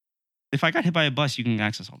If I got hit by a bus, you can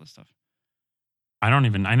access all this stuff. I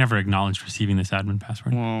never acknowledged receiving this admin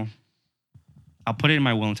password. Well, I'll put it in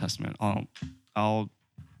my will and testament. I'll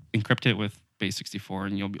encrypt it with base64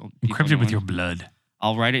 and you'll be Encrypt it with your blood.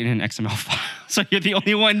 I'll write it in an XML file. So you're the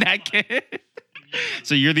only one that can.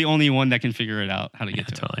 So you're the only one that can figure it out how to get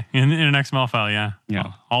to totally. It. In an XML file, yeah.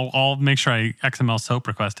 Yeah. I'll make sure I XML SOAP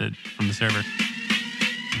request it from the server.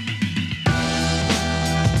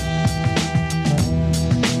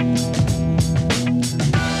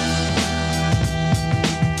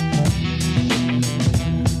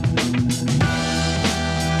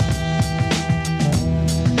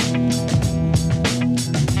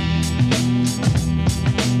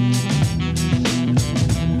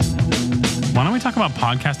 Talk about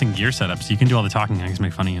podcasting gear setups. You can do all the talking. I can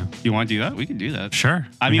make fun of you. You want to do that? We can do that. Sure.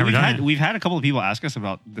 I mean, we've had a couple of people ask us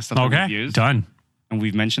about the stuff that we've used. Done. And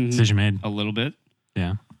we've mentioned decision made a little bit.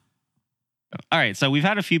 Yeah. All right. So we've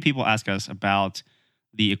had a few people ask us about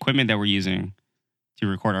the equipment that we're using to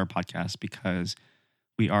record our podcast because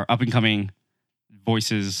we are up and coming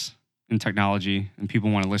voices in technology and people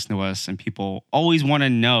want to listen to us and people always want to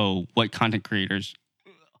know what content creators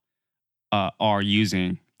are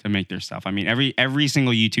using to make their stuff. I mean, every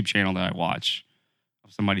single YouTube channel that I watch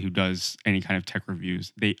of somebody who does any kind of tech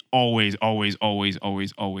reviews, they always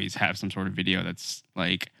have some sort of video that's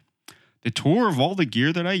like the tour of all the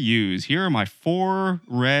gear that I use. Here are my 4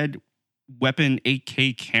 Red Weapon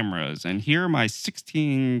 8K cameras, and here are my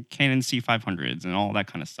 16 Canon C500s and all that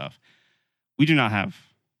kind of stuff. We do not have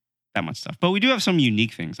that much stuff, but we do have some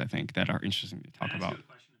unique things, I think, that are interesting to talk about.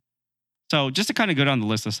 So just to kind of go down the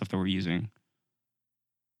list of stuff that we're using.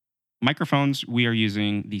 Microphones, we are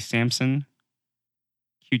using the Samson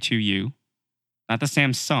Q2U. Not the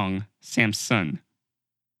Samsung, Samson.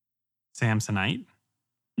 Samsonite?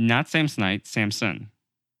 Not Samsonite, Samson.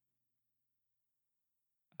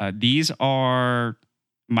 These are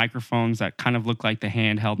microphones that kind of look like the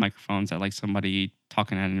handheld microphones that like somebody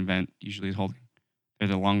talking at an event usually is holding. They're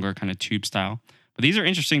the longer kind of tube style. But these are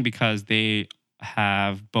interesting because they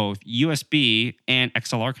have both USB and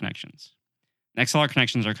XLR connections. And XLR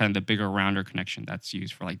connections are kind of the bigger, rounder connection that's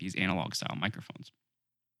used for like these analog style microphones.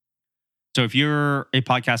 So if you're a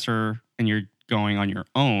podcaster and you're going on your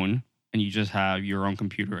own and you just have your own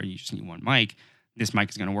computer and you just need one mic, this mic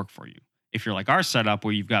is going to work for you. If you're like our setup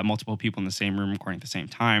where you've got multiple people in the same room recording at the same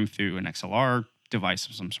time through an XLR device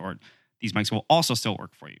of some sort, these mics will also still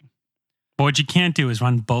work for you. But what you can't do is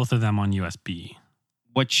run both of them on USB.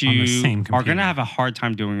 What you are going to have a hard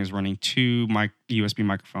time doing is running 2 USB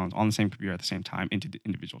microphones on the same computer at the same time into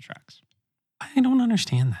individual tracks. I don't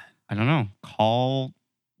understand that. I don't know. Call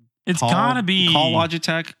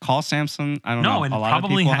Logitech, call Samsung. I don't know. No, it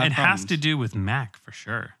probably it has to do with Mac for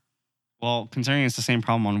sure. Well, considering it's the same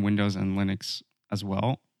problem on Windows and Linux as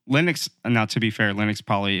well. Linux, now to be fair, Linux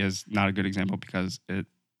probably is not a good example because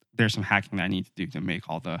there's some hacking that I need to do to make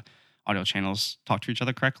all the audio channels talk to each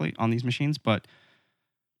other correctly on these machines, but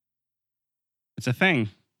it's a thing.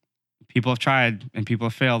 People have tried and people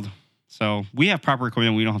have failed. So we have proper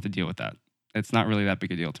equipment. We don't have to deal with that. It's not really that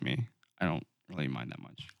big a deal to me. I don't really mind that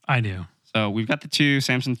much. I do. So we've got the 2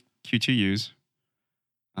 Samson Q2Us.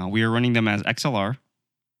 We are running them as XLR,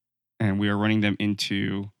 and we are running them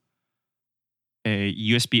into a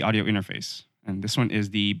USB audio interface. And this one is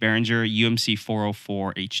the Behringer UMC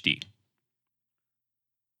 404 HD.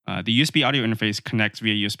 The USB audio interface connects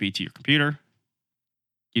via USB to your computer.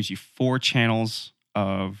 Gives you 4 channels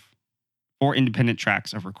of 4 independent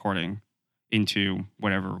tracks of recording into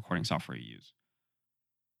whatever recording software you use.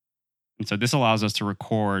 And so this allows us to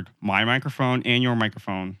record my microphone and your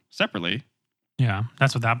microphone separately. Yeah,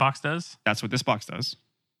 that's what that box does? That's what this box does.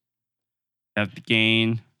 You have the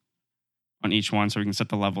gain on each one so we can set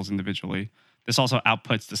the levels individually. This also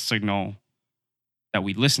outputs the signal that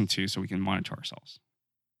we listen to so we can monitor ourselves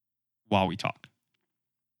while we talk.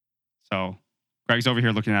 So Greg's over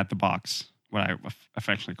here looking at the box, what I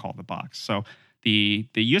affectionately call the box. So the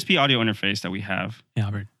USB audio interface that we have. Yeah,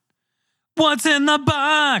 Albert. What's in the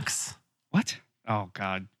box? What? Oh,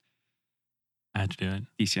 God. I had to do it.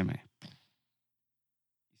 DCMA.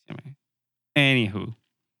 Anywho.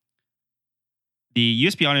 The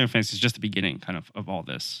USB audio interface is just the beginning kind of all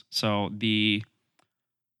this. So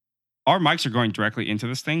our mics are going directly into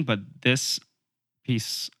this thing, but this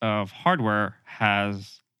piece of hardware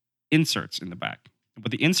has inserts in the back.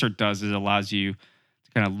 What the insert does is it allows you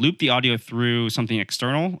to kind of loop the audio through something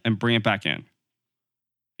external and bring it back in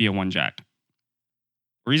via one jack.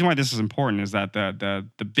 The reason why this is important is that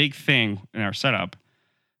the big thing in our setup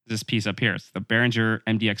is this piece up here. It's the Behringer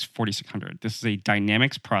MDX 4600. This is a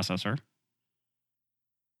Dynamics processor.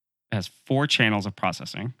 It has 4 channels of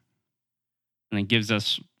processing. And it gives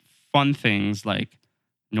us fun things like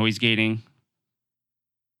noise gating,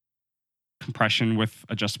 compression with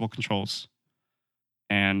adjustable controls,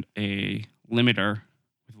 and a limiter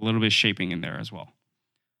with a little bit of shaping in there as well.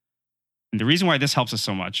 And the reason why this helps us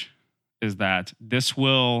so much is that this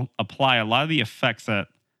will apply a lot of the effects that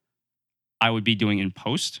I would be doing in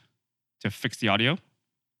post to fix the audio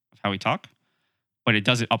of how we talk, but it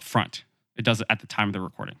does it up front. It does it at the time of the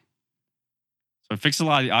recording. So it fixes a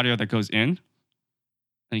lot of the audio that goes in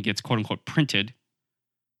and it gets quote unquote printed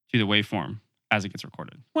to the waveform as it gets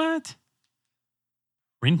recorded. What?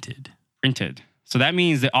 Printed. So that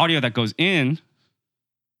means the audio that goes in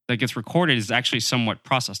that gets recorded is actually somewhat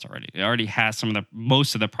processed already. It already has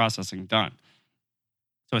most of the processing done.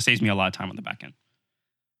 So it saves me a lot of time on the back end.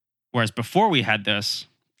 Whereas before we had this,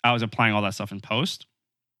 I was applying all that stuff in post.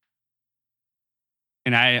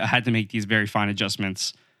 And I had to make these very fine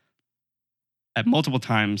adjustments at multiple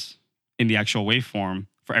times in the actual waveform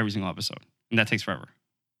for every single episode. And that takes forever.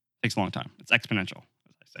 It takes a long time. It's exponential,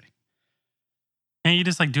 as I say. Can't you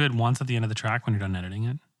just like do it once at the end of the track when you're done editing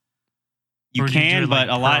it? You can, but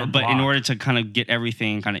like in order to kind of get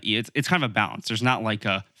everything kind of, it's kind of a balance. There's not like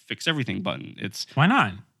a fix everything button. It's why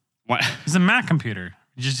not? What? It's a Mac computer.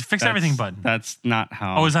 You just fix everything button. That's not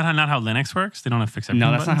how. Oh, is that not how Linux works? They don't have fix everything.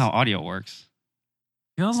 No, that's buttons? not how audio works.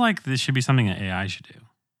 Feels like this should be something that AI should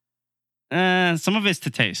do. Some of it's to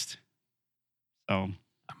taste. So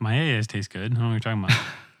my AAs taste good. I don't know what you're talking about.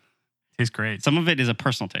 Tastes great. Some of it is a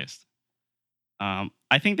personal taste.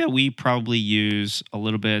 I think that we probably use a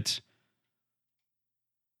little bit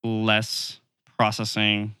less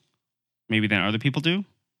processing maybe than other people do.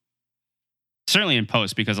 Certainly in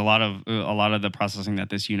post, because a lot of the processing that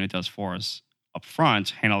this unit does for us up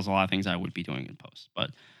front handles a lot of things I would be doing in post. But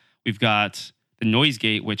we've got the noise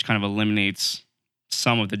gate, which kind of eliminates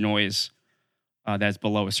some of the noise that's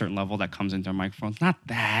below a certain level that comes into our microphones. Not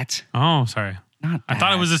that. Oh, sorry. Not that. I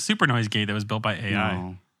thought it was a super noise gate that was built by AI.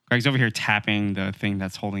 No. Greg's over here tapping the thing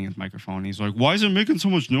that's holding his microphone. He's like, "Why is it making so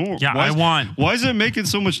much noise? Yeah, Why is it making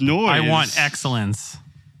so much noise? I want excellence,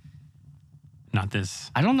 not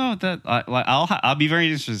this. I don't know if that. I'll be very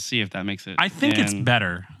interested to see if that makes it. I think it's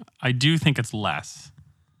better. I do think it's less.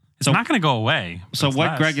 It's not going to go away. So what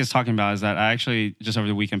less. Greg is talking about is that I actually just over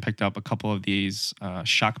the weekend picked up a couple of these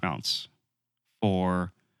shock mounts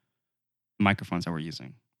for microphones that we're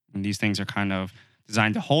using, and these things are kind of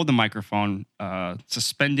designed to hold the microphone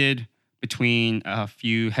suspended between a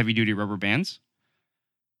few heavy-duty rubber bands.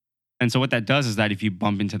 And so what that does is that if you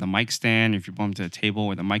bump into the mic stand, if you bump into the table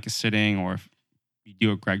where the mic is sitting, or if you do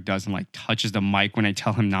what Greg does and like touches the mic when I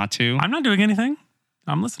tell him not to. I'm not doing anything.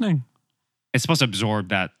 I'm listening. It's supposed to absorb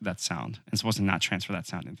that sound. It's supposed to not transfer that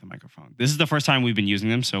sound into the microphone. This is the first time we've been using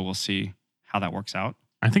them, so we'll see how that works out.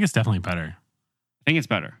 I think it's definitely better. I think it's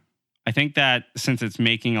better. I think that since it's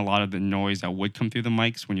making a lot of the noise that would come through the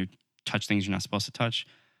mics when you touch things you're not supposed to touch,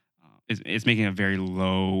 it's making a very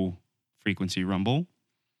low frequency rumble.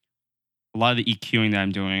 A lot of the EQing that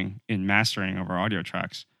I'm doing in mastering of our audio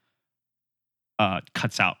tracks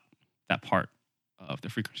cuts out that part of the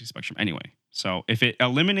frequency spectrum anyway. So if it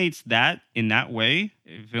eliminates that in that way,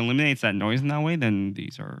 if it eliminates that noise in that way, then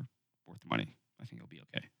these are worth the money. I think it'll be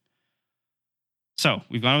okay. So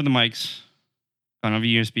we've gone over the mics. Gone over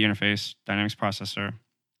USB interface, Dynamics processor.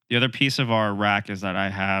 The other piece of our rack is that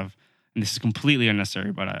I have, and this is completely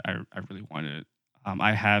unnecessary, but I really wanted it.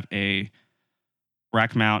 I have a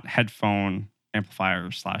rack mount headphone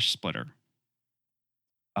amplifier / splitter.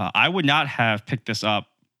 I would not have picked this up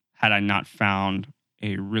had I not found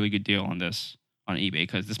a really good deal on this on eBay,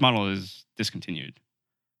 because this model is discontinued.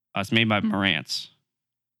 It's made by Marantz.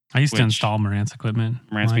 I used to install Marantz equipment.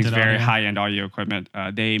 Marantz makes very high-end audio equipment.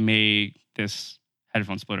 They made this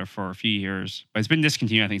headphone splitter for a few years, but it's been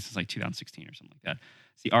discontinued, I think, since like 2016 or something like that.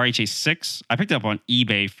 It's the RHA6. I picked it up on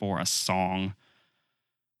eBay for a song.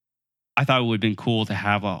 I thought it would have been cool to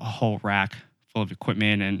have a whole rack full of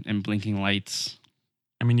equipment and blinking lights.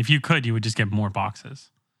 I mean, if you could, you would just get more boxes.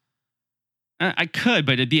 I could,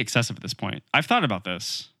 but it'd be excessive at this point. I've thought about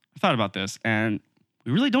this, and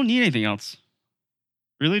we really don't need anything else.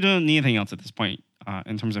 Really don't need anything else at this point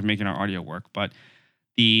in terms of making our audio work. But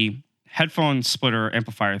the headphone splitter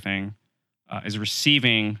amplifier thing is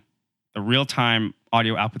receiving the real-time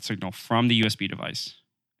audio output signal from the USB device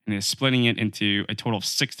and is splitting it into a total of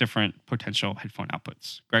 6 different potential headphone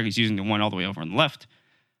outputs. Greg is using the one all the way over on the left.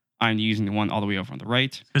 I'm using the one all the way over on the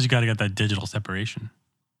right. Because you got to get that digital separation.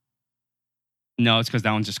 No, it's because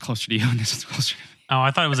that one's just closer to you and this is closer to me. Oh,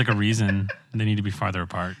 I thought it was like a reason they need to be farther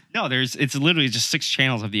apart. No, it's literally just 6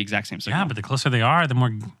 channels of the exact same signal. Yeah, but the closer they are, the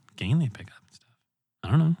more gain they pick up and stuff. I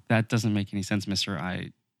don't know. That doesn't make any sense, mister.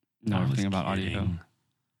 I know I was everything about audio.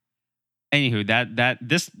 kidding. Anywho,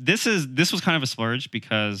 this was kind of a splurge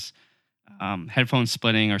because headphone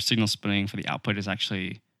splitting or signal splitting for the output is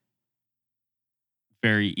actually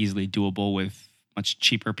very easily doable with much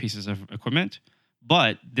cheaper pieces of equipment.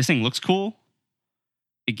 But this thing looks cool.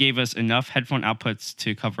 It gave us enough headphone outputs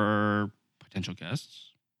to cover potential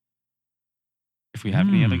guests, if we have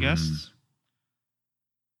any other guests.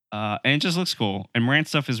 And it just looks cool. And Marantz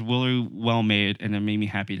stuff is really well made, and it made me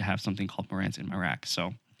happy to have something called Marantz in my rack.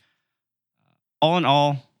 So, all in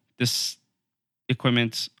all, this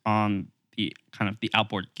equipment on the kind of the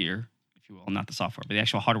outboard gear, if you will, not the software, but the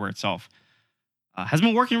actual hardware itself, has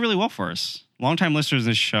been working really well for us. Longtime listeners of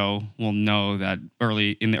this show will know that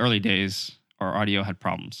in the early days, our audio had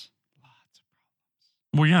problems.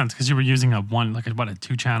 Well, yeah, it's because you were using a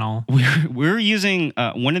 2-channel. We're using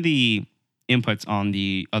one of the inputs on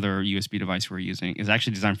the other USB device we're using is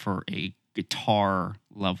actually designed for a guitar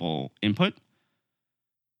level input,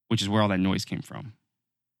 which is where all that noise came from.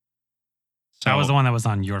 So That was the one that was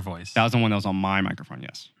on your voice. That was the one that was on my microphone,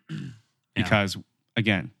 yes. Because,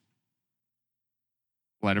 again,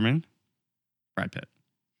 Letterman, Brad Pitt.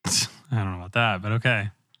 I don't know about that, but okay.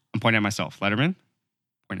 I'm pointing at myself. Letterman,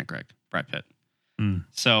 pointing at Greg, Brad Pitt.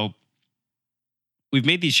 So we've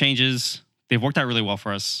made these changes. They've worked out really well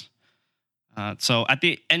for us. So at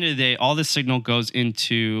the end of the day, all this signal goes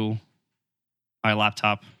into my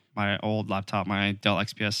laptop, my old laptop, my Dell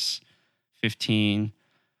XPS 15.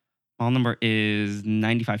 Model number is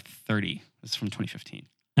 9530. This is from 2015.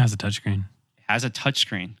 It has a touchscreen. It has a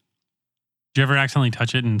touchscreen. Did you ever accidentally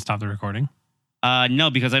touch it and stop the recording?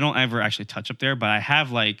 No, because I don't ever actually touch up there, but I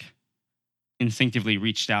have instinctively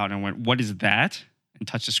reached out and went, what is that? And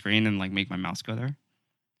touch the screen and make my mouse go there.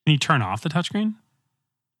 Can you turn off the touchscreen?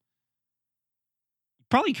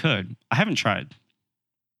 Probably could. I haven't tried.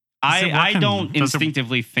 I don't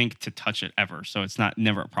instinctively think to touch it ever, so it's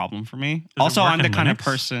never a problem for me. Also, I'm the kind of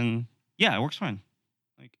person. Yeah, it works fine.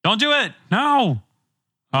 Don't do it. No.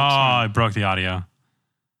 Oh, I broke the audio.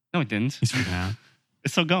 No, it didn't. He's freaking out.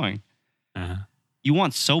 It's still going. You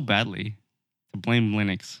want so badly to blame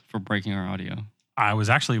Linux for breaking our audio. I was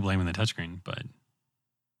actually blaming the touchscreen, but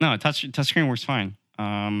no, touchscreen works fine.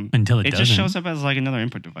 Until it doesn't. Just shows up as another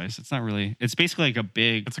input device. It's not really. It's basically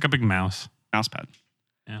it's like a big mouse pad.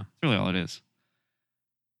 Yeah, that's really all it is.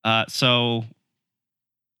 So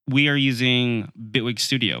we are using Bitwig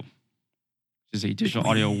Studio, which is a digital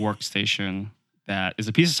audio workstation that is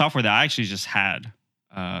a piece of software that I actually just had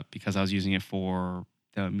because I was using it for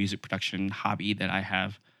the music production hobby that I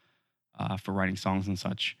have for writing songs and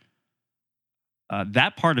such.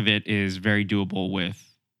 That part of it is very doable with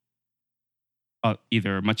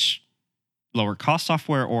either much lower cost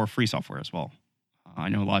software or free software as well. I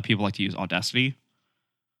know a lot of people like to use Audacity,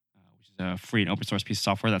 which is a free and open source piece of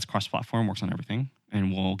software that's cross-platform, works on everything,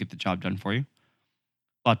 and will get the job done for you.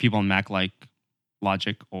 A lot of people on Mac like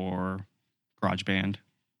Logic or GarageBand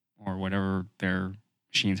or whatever their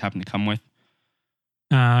machines happen to come with.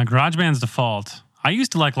 GarageBand's default. I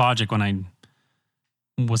used to like Logic when I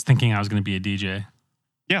was thinking I was going to be a DJ.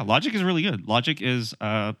 Yeah, Logic is really good. Logic is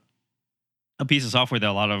a piece of software that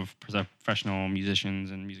a lot of professional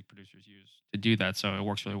musicians and music producers use to do that. So it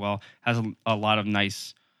works really well. Has a lot of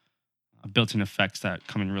nice built-in effects that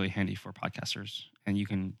come in really handy for podcasters. And you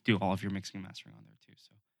can do all of your mixing and mastering on there too.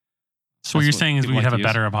 So what you're saying is we'd have a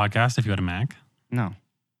better podcast if you had a Mac? No. It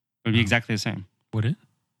would be exactly the same. Would it?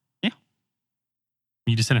 Yeah.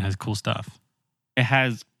 You just said it has cool stuff. It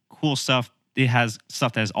has cool stuff. It has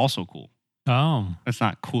stuff that is also cool. Oh. That's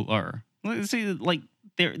not cooler. Let's see,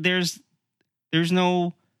 there's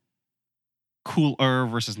no cooler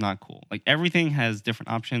versus not cool. Everything has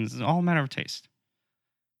different options. It's all a matter of taste.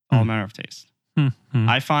 All a matter of taste.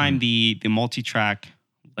 I find the multi-track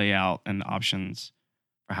layout and the options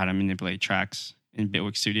for how to manipulate tracks in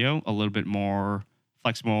Bitwig Studio a little bit more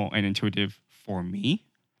flexible and intuitive for me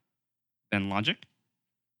than Logic.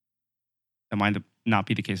 That might not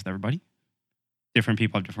be the case with everybody. Different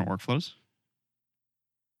people have different workflows.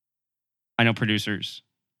 I know producers.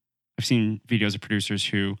 I've seen videos of producers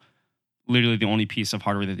who literally the only piece of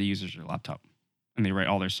hardware that they use is their laptop. And they write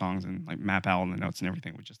all their songs and map out all the notes and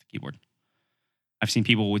everything with just the keyboard. I've seen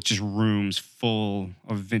people with just rooms full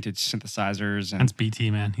of vintage synthesizers. And that's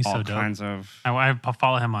BT, man. He's so dope. All kinds of... I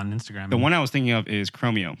follow him on Instagram. The one I was thinking of is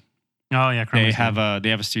Chromeo. Oh, yeah. Chromeo. They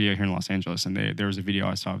have a studio here in Los Angeles, and there was a video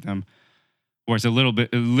I saw of them where it's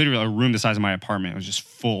literally a room the size of my apartment. It was just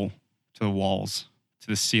full to the walls, to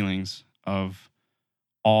the ceilings of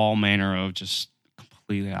all manner of just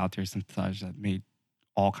completely out there synthesizers that made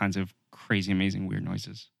all kinds of crazy, amazing, weird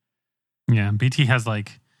noises. Yeah, BT has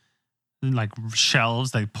like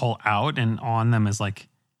shelves they pull out, and on them is like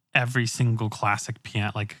every single classic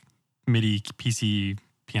piano, like MIDI PC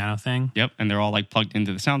piano thing. Yep, and they're all like plugged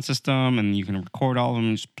into the sound system, and you can record all of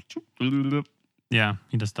them. Yeah,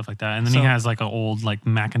 he does stuff like that. And then So- he has like an old like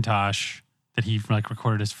Macintosh that he like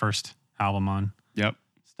recorded his first album on. Yep.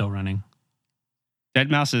 Still running.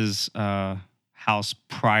 Deadmau5's house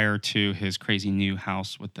prior to his crazy new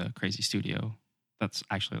house with the crazy studio that's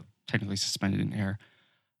actually technically suspended in air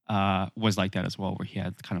was like that as well, where he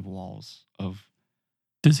had kind of walls of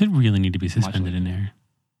Does it really need to be suspended in air?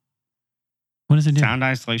 What does it do? sound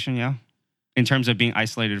isolation, yeah. In terms of being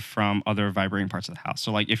isolated from other vibrating parts of the house.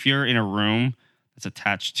 So like if you're in a room that's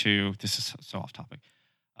attached to, this is so off topic,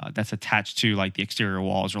 that's attached to like the exterior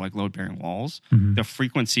walls or like load bearing walls, Mhm. the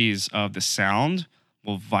frequencies of the sound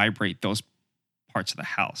will vibrate those parts of the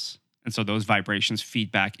house. And so those vibrations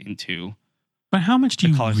feed back into, But how much do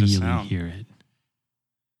the you colors of really sound. hear it?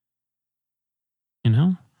 You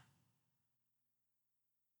know?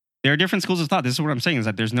 there are different schools of thought. This is what I'm saying, is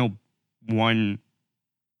that there's no one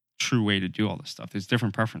true way to do all this stuff. There's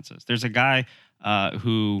different preferences. There's a guy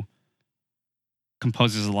who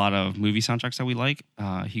composes a lot of movie soundtracks that we like.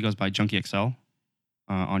 He goes by Junkie XL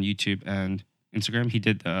on YouTube and Instagram. He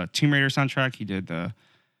did the Tomb Raider soundtrack.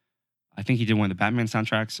 I think he did one of the Batman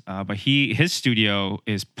soundtracks. But his studio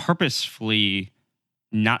is purposefully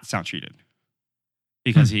not sound treated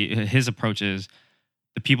because his approach is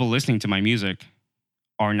the people listening to my music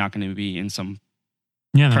are not going to be in some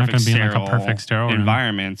Yeah, they're not perfect going to be in like a sterile perfect sterile room.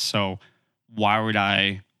 environment. So why would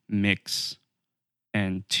I mix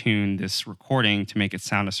and tune this recording to make it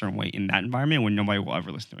sound a certain way in that environment when nobody will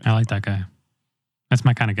ever listen to it? I like that guy. That's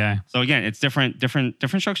my kind of guy. So again, it's different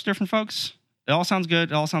strokes, different folks. It all sounds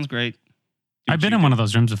good. It all sounds great. I've been in one of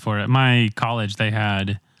those rooms before. At my college, they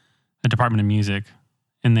had a department of music,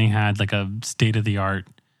 and they had like a state of the art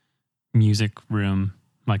music room,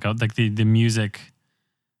 like the music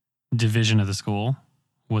division of the school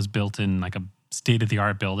was built in like a state of the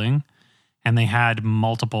art building, and they had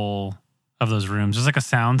multiple of those rooms. There's like a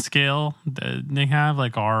sound scale that they have,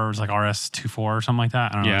 like ours, like RS24 or something like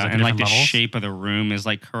that. I don't know. Yeah, there's, like, and like the different levels. shape of the room is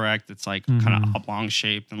like correct. It's like kind of oblong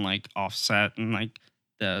shaped and like offset, and like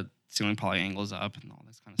the ceiling probably angles up and all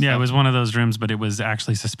this kind of stuff. Yeah, it was one of those rooms, but it was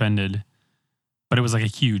actually suspended. But it was like a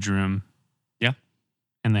huge room. Yeah.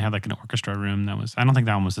 And they had like an orchestra room that was, I don't think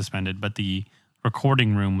that one was suspended, but the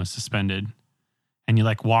recording room was suspended. And you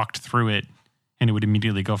like walked through it, and it would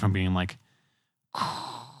immediately go from being like,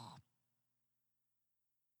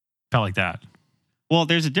 felt like that. Well,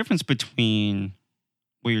 there's a difference between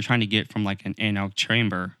what you're trying to get from like an analog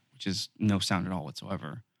chamber, which is no sound at all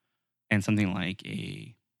whatsoever, and something like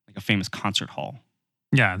a famous concert hall,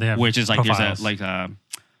 Yeah, they have which is like profiles. there's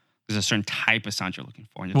a certain type of sound you're looking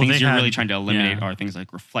for. And the Well, things they you're had- really trying to eliminate yeah. are things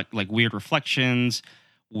like weird reflections,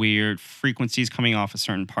 weird frequencies coming off of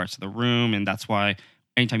certain parts of the room, and that's why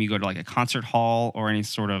anytime you go to like a concert hall or any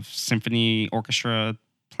sort of symphony orchestra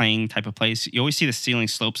playing type of place, you always see the ceiling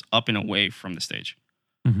slopes up and away from the stage.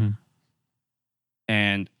 Mhm.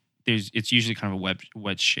 And it's usually kind of a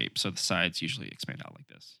wedge shape, so the sides usually expand out like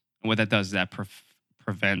this. And what that does is that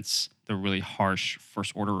prevents the really harsh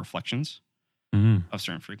first order reflections Mhm. of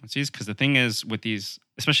certain frequencies. Because the thing is with these,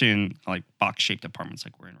 especially in like box shaped apartments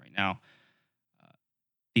like we're in right now,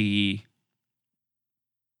 the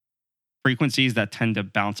frequencies that tend to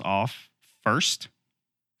bounce off first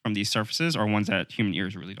from these surfaces are ones that human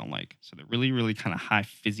ears really don't like. So they're really, really kind of high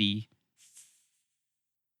fizzy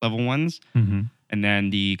level ones. Mhm. And then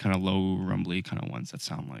the kind of low rumbly kind of ones that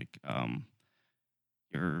sound like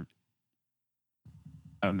you're,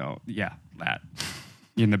 I don't know, yeah, that.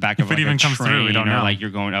 You're in the back of If it like even a comes through, we train, don't or know. like you're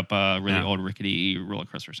going up a really Yeah. old rickety roller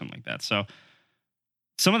coaster or something like that. So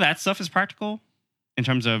some of that stuff is practical in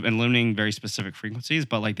terms of eliminating very specific frequencies,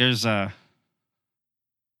 but like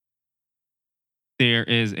there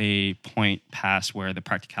is a point past where the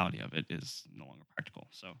practicality of it is no longer practical.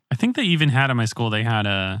 So I think they even had at my school, they had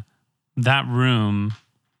that room.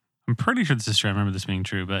 I'm pretty sure this is true. I remember this being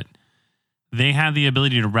true, but they had the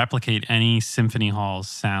ability to replicate any symphony hall's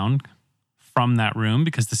sound from that room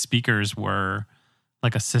because the speakers were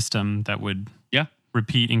like a system that would Yeah.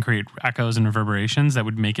 repeat and create echoes and reverberations that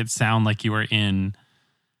would make it sound like you were in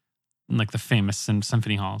like the famous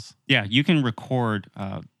symphony halls. yeah, you can record.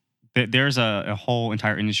 There's a whole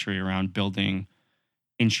entire industry around building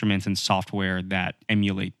instruments and software that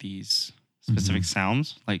emulate these specific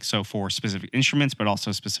sounds. Like so for specific instruments, but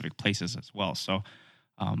also specific places as well. So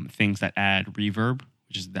things that add reverb,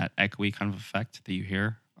 which is that echoey kind of effect that you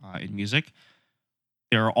hear in music.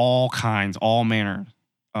 There are all manner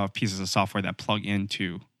of pieces of software that plug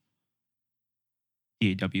into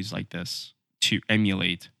DAWs like this to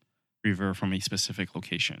emulate reverb from a specific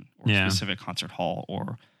location or a specific concert hall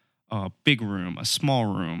or a big room, a small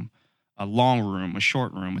room, a long room, a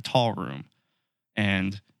short room, a tall room.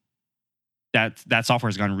 And that software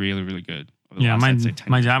has gone really, really good. Yeah,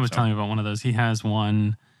 my dad was telling me about one of those. He has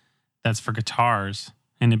one that's for guitars,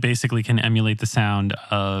 and it basically can emulate the sound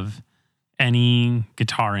of any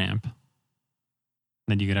guitar amp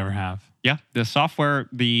that you could ever have. Yeah, the software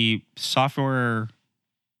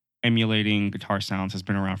emulating guitar sounds has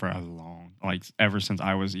been around for a long, like ever since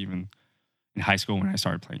I was even in high school when I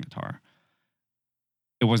started playing guitar.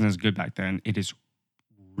 It wasn't as good back then. It is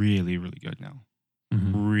really, really good now.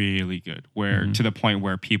 Mm-hmm. Really good. Where to the point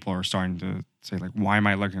where people are starting to say, like, why am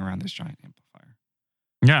I looking around this giant amplifier?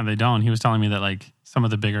 Yeah, they don't. He was telling me that like some of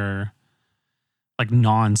the bigger, like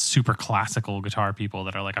non-super classical guitar people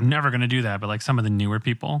that are like, I'm never going to do that. But like some of the newer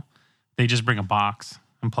people, they just bring a box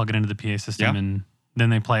and plug it into the PA system and then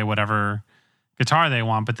they play whatever guitar they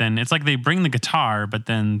want. But then it's like they bring the guitar, but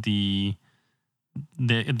then the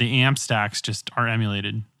amp stacks just are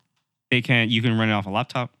emulated. You can run it off a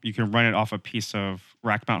laptop. You can run it off a piece of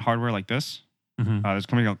rack mount hardware like this. Mm-hmm. There's a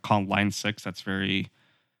company called Line 6 that's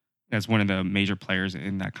one of the major players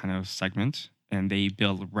in that kind of segment. And they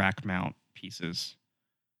build rack mount pieces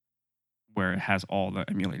where it has all the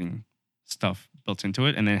emulating stuff built into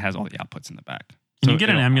it. And then it has all the outputs in the back. Can you get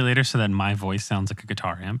an emulator so that my voice sounds like a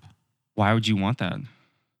guitar amp? Why would you want that?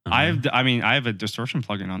 I have a distortion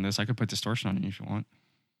plugin on this. I could put distortion on it if you want.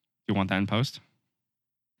 Do you want that in post?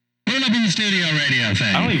 Put up in the studio radio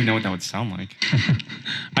thing. I don't even know what that would sound like.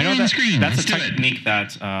 I know that's a technique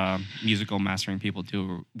that musical mastering people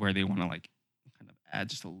do where they want to like kind of add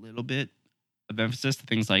just a little bit of emphasis to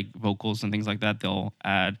things like vocals and things like that. They'll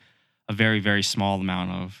add a very, very small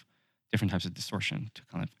amount of different types of distortion to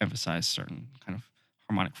kind of emphasize certain kind of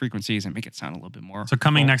harmonic frequencies and make it sound a little bit more. So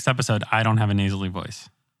coming next episode, I don't have a nasally voice.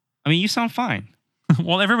 I mean, you sound fine.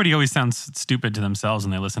 Well, everybody always sounds stupid to themselves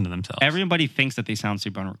when they listen to themselves. Everybody thinks that they sound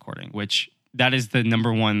stupid on recording, which that is the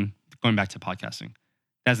number one, going back to podcasting,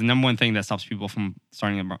 that's the number one thing that stops people from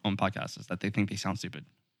starting their own podcasts is that they think they sound stupid.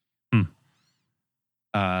 You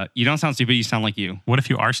don't sound stupid, you sound like you. What if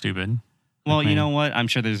you are stupid? Well, you know what? I'm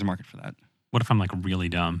sure there's a market for that. What if I'm like really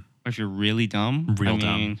dumb? What if you're really dumb?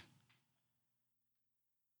 Dumb.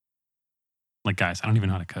 Like, guys, I don't even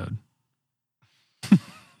know how to code.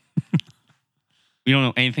 We don't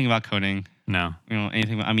know anything about coding. No. We don't know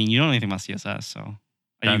anything about, you don't know anything about CSS, so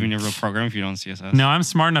are you even a real program if you don't know CSS? No, I'm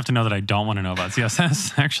smart enough to know that I don't want to know about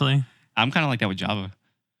CSS, actually. I'm kind of like that with Java.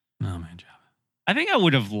 Oh, man, Java. I think I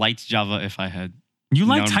would have liked Java if I had You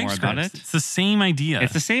like known TypeScript. more about it. It's the same idea.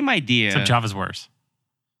 It's the same idea. Except Java's worse.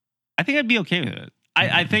 I think I'd be okay with it.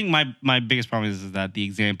 I think my biggest problem is that the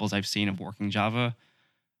examples I've seen of working Java,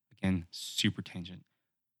 again, super tangent.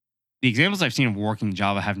 The examples I've seen of working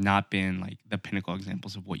Java have not been like the pinnacle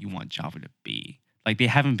examples of what you want Java to be. Like they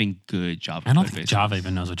haven't been good Java. I don't think Java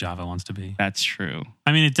even knows what Java wants to be. That's true.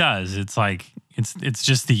 I mean, it does. It's like it's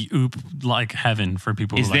just the OOP like heaven for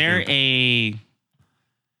people. Is who there like OOP.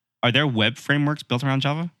 Are there web frameworks built around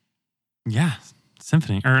Java? Yeah,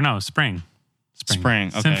 Symfony or no Spring. Spring.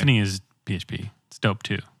 Okay. Symfony is PHP. It's dope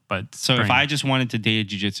too. But so Spring. If I just wanted to data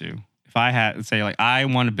jujitsu, if I had say like I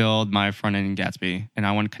want to build my front end in Gatsby and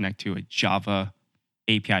I want to connect to a Java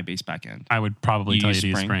API based backend, I would probably tell you to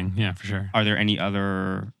use Spring. Yeah, for sure. Are there any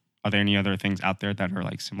other things out there that are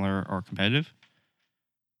like similar or competitive?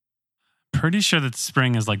 Pretty sure that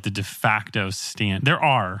Spring is like the de facto standard. There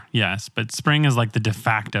are, yes, but Spring is like the de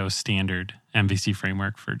facto standard MVC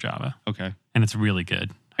framework for Java. Okay. And it's really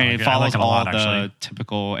good. And it follows all the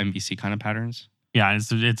typical MVC kind of patterns? Yeah,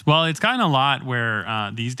 it's gotten a lot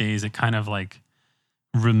where these days it kind of like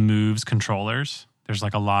removes controllers. There's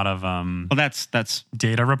like a lot of that's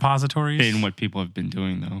data repositories. Been what people have been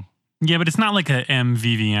doing though. Yeah, but it's not like a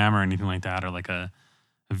MVVM or anything like that, or like a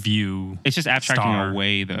Vue. It's just abstracting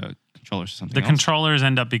away the controllers or something. The controllers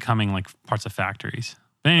end up becoming like parts of factories.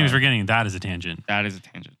 But anyways, we're getting that as a tangent. That is a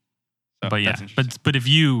tangent. So but yeah, but if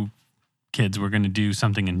you kids were going to do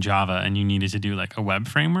something in Java and you needed to do like a web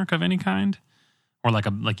framework of any kind, or like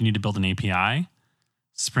you need to build an API,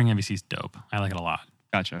 Spring MVC is dope. I like it a lot.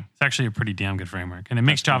 Gotcha. It's actually a pretty damn good framework, and it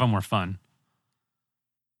makes Java more fun.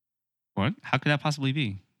 What? How could that possibly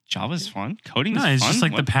be? Java's fun? Coding is fun? No, it's just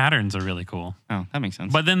like the patterns are really cool. Oh, that makes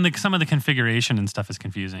sense. But then some of the configuration and stuff is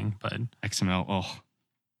confusing. But XML,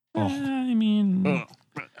 I mean,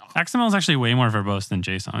 XML is actually way more verbose than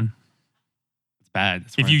JSON. It's bad.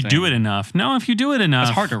 If you do it enough. No, if you do it enough.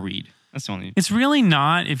 It's hard to read. That's the only. It's really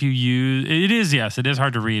not if you use. It is, yes, it is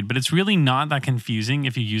hard to read, but it's really not that confusing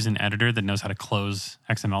if you use an editor that knows how to close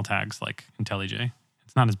XML tags like IntelliJ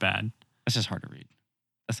It's not as bad. That's just hard to read.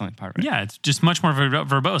 That's the only part of it. Yeah, it's just much more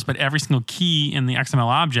verbose, but every single key in the XML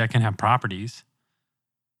object can have properties.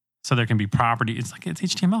 So there can be property. It's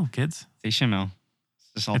HTML, kids. It's HTML.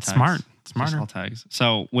 It's just all It's tags. smart. It's Smarter. just all tags.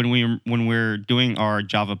 So when we're doing our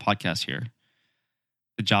Java podcast here,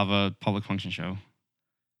 the Java public function show,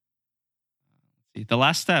 the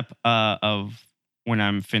last step of when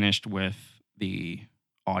I'm finished with the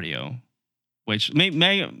audio, which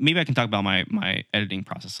maybe I can talk about my editing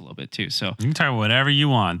process a little bit too. So You can talk whatever you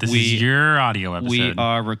want. This is your audio episode. we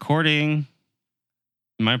are recording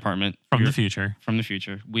in my apartment from the future. From the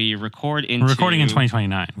future, we record into. We're recording in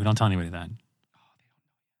 2029. We don't tell anybody that.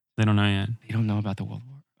 They don't know yet. They don't know about the World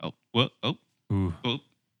War. Ooh,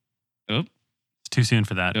 It's it's too soon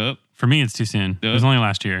for that. For me, it's too soon. It was only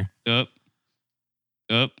last year.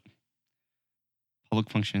 Public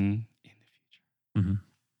function in the future. Mm-hmm.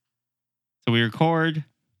 So we record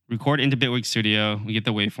into Bitwig Studio. We get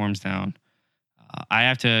the waveforms down. I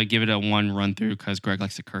have to give it a one run through because Greg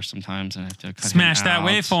likes to curse sometimes, and I have to cut Smash him that out.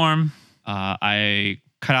 waveform. I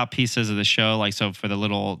cut out pieces of the show, like so for the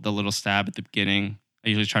little stab at the beginning. I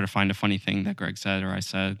usually try to find a funny thing that Greg said or I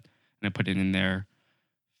said, and I put it in there.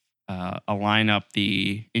 Align up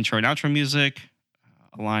the intro and outro music.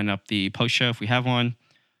 Align up the post show if we have one,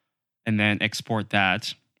 and then export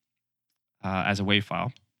that as a WAV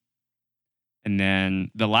file. And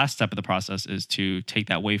then the last step of the process is to take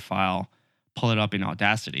that WAV file, pull it up in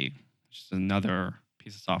Audacity, which is another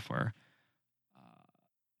piece of software,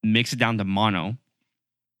 mix it down to mono,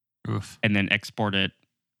 Oof. and then export it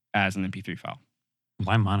as an MP3 file.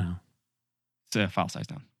 Why mono? It's a file size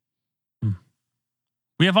down.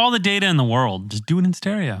 We have all the data in the world. Just do it in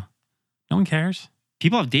stereo. No one cares.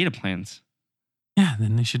 People have data plans. Yeah,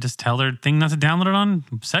 then they should just tell their thing not to download it on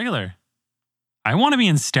cellular. I want to be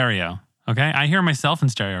in stereo. Okay, I hear myself in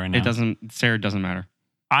stereo right now. Stereo doesn't matter.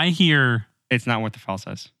 I hear. It's not worth the file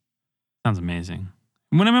size. Sounds amazing.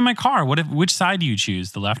 When I'm in my car, which side do you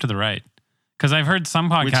choose, the left or the right? Because I've heard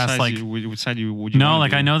some podcasts Which side would you no, wanna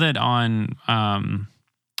like do? I know that on I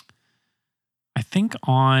think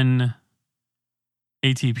on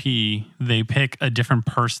ATP they pick a different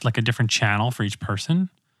person, like a different channel for each person,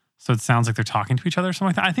 so it sounds like they're talking to each other or something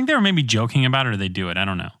like that. I think they were maybe joking about it, or they do it. I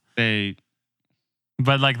don't know.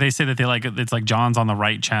 But like they say that they like it's like John's on the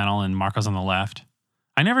right channel and Marco's on the left.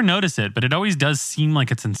 I never notice it, but it always does seem like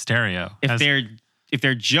it's in stereo. If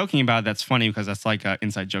they're joking about it, that's funny because that's like an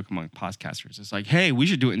inside joke among podcasters. It's like, hey, we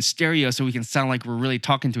should do it in stereo so we can sound like we're really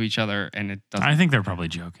talking to each other, and it doesn't. I think they're probably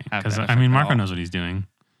joking have because that I mean effect at Marco all. knows what he's doing.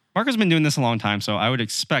 Marco's been doing this a long time, so I would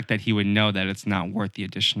expect that he would know that it's not worth the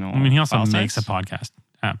additional. I mean he also file makes size. a podcast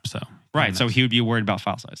app, so Right, so he would be worried about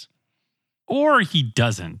file size, or he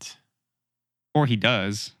doesn't, or he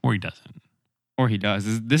does. or he doesn't. Or he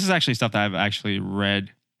does. This is actually stuff that I've actually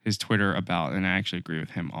read his Twitter about, and I actually agree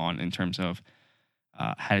with him on in terms of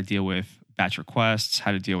how to deal with batch requests,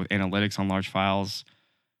 how to deal with analytics on large files.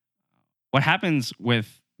 What happens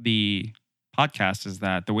with the podcast is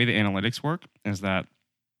that the way the analytics work is that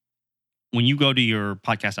when you go to your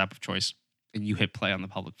podcast app of choice and you hit play on the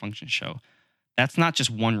public function show, that's not just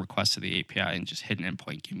one request to the API and just hit an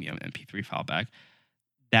endpoint, give me an MP3 file back.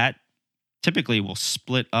 That typically will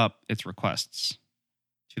split up its requests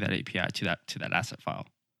to that API, to that asset file.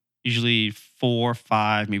 Usually 4,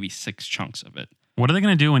 5, maybe 6 chunks of it. What are they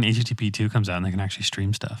going to do when HTTP 2 comes out and they can actually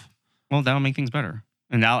stream stuff? Well, that'll make things better.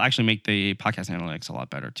 And that'll actually make the podcast analytics a lot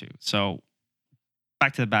better too. So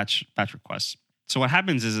back to the batch requests. So what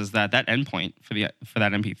happens is that endpoint for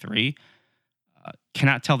that MP3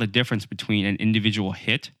 cannot tell the difference between an individual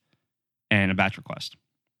hit and a batch request.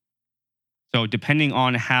 So depending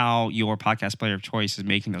on how your podcast player of choice is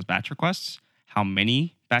making those batch requests, how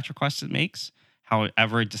many batch requests it makes,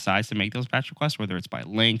 however it decides to make those batch requests, whether it's by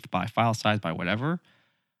length, by file size, by whatever,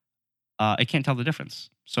 it can't tell the difference.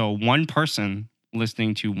 So one person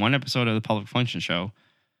listening to one episode of the Public Function Show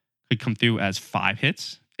could come through as 5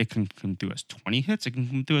 hits. It can come through as 20 hits. It can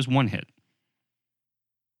come through as 1 hit.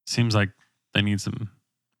 Seems like they need some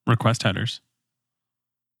request headers.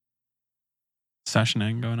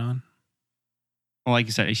 Sessioning going on. Well, like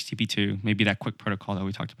you said, HTTP 2, maybe that quick protocol that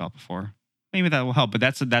we talked about before. Maybe that will help. But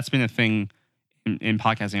that's been a thing in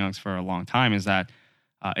podcasting analytics for a long time, is that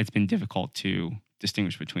it's been difficult to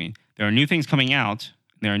distinguish between. There are new things coming out.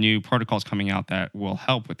 There are new protocols coming out that will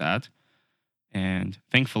help with that. And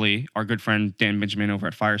thankfully, our good friend Dan Benjamin over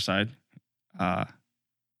at Fireside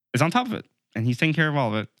is on top of it. And he's taking care of all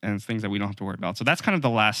of it, and it's things that we don't have to worry about. So that's kind of the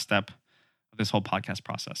last step of this whole podcast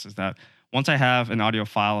process, is that once I have an audio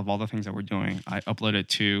file of all the things that we're doing, I upload it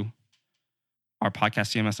to our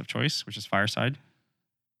podcast CMS of choice, which is Fireside.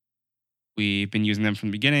 We've been using them from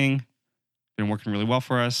the beginning. Been working really well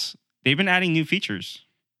for us. They've been adding new features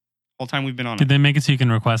whole time we've been on Did it. they make it so you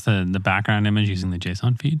can request the background image using the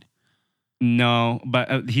JSON feed? No,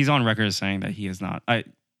 but he's on record as saying that he is not.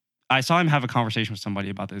 I saw him have a conversation with somebody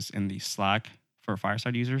about this in the Slack for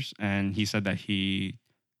Fireside users, and he said that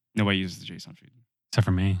nobody uses the JSON feed Except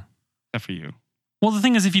for me. except for you. Well, the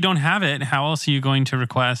thing is, if you don't have it, how else are you going to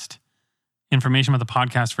request information about the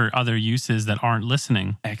podcast for other uses that aren't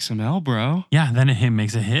listening? XML, bro. Yeah, then it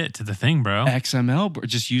makes a hit to the thing, bro. XML, bro.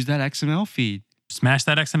 Just use that XML feed. Smash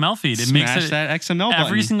that XML feed. It Smash makes it that XML button.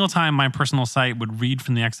 every single time my personal site would read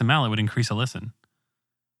from the XML, it would increase a listen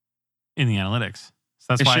in the analytics. So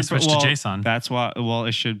that's why I switched to JSON. That's why. Well,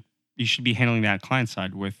 you should be handling that client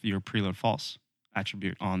side with your preload false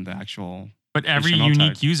attribute on the actual. But every HTML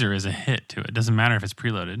unique tag. user is a hit to it. Doesn't matter if it's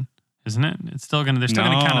preloaded, isn't it? It's still gonna. They're still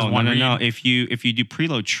gonna count as one read. No. If you do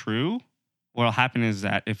preload true, what'll happen is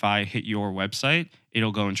that if I hit your website,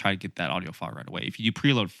 it'll go and try to get that audio file right away. If you do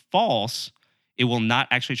preload false, it will not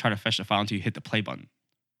actually try to fetch the file until you hit the play button.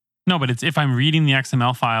 No, but it's if I'm reading the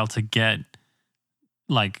XML file to get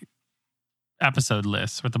like episode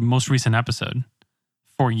lists or the most recent episode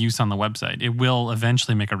for use on the website, it will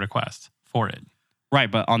eventually make a request for it. Right,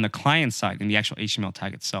 but on the client side, in the actual HTML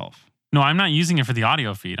tag itself. No, I'm not using it for the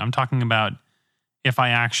audio feed. I'm talking about if I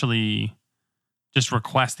actually just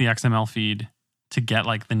request the XML feed to get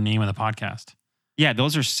like the name of the podcast. Yeah,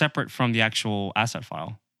 those are separate from the actual asset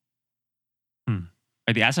file.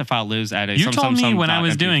 Like the asset file lives at a. You told me when I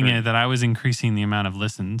was .mp3. doing it that I was increasing the amount of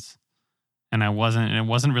listens, and it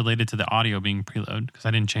wasn't related to the audio being preload because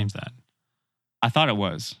I didn't change that. I thought it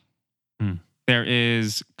was. There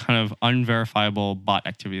is kind of unverifiable bot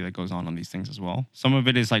activity that goes on these things as well. Some of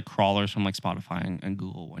it is like crawlers from like Spotify and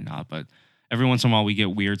Google and whatnot, but every once in a while we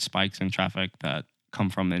get weird spikes in traffic that come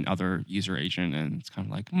from another user agent, and it's kind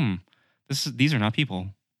of like, these are not people.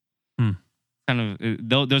 Kind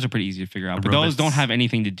of those are pretty easy to figure out, but those don't have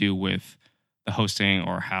anything to do with the hosting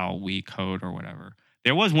or how we code or whatever.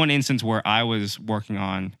 There was one instance where I was working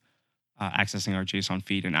on accessing our JSON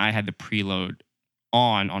feed, and I had the preload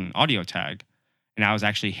on an audio tag, and I was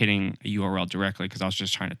actually hitting a URL directly because I was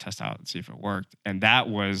just trying to test out and see if it worked, and that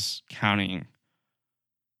was counting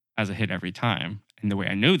as a hit every time. And the way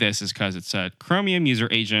I knew this is because it said Chromium user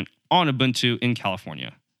agent on Ubuntu in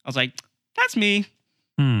California. I was like, that's me.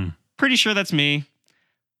 Pretty sure that's me.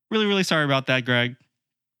 Really, really sorry about that, Greg.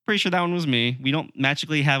 Pretty sure that one was me. We don't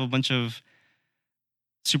magically have a bunch of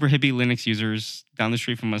super hippie Linux users down the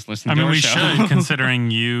street from us listening to our show. I mean, we should, considering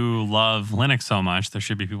you love Linux so much. There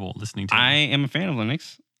should be people listening to it. I am a fan of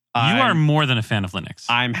Linux. You are more than a fan of Linux.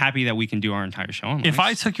 I'm happy that we can do our entire show on Linux. If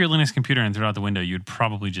I took your Linux computer and threw it out the window, you'd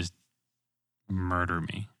probably just murder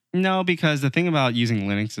me. No, because the thing about using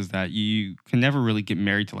Linux is that you can never really get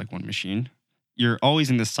married to like one machine. You're always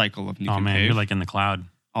in this cycle of nuke Oh and man, pave you're like in the cloud.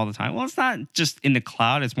 all the time. Well, it's not just in the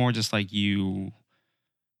cloud. It's more just like you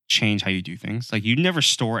change how you do things. Like you never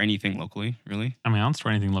store anything locally, really. I mean, I don't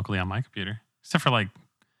store anything locally on my computer except for like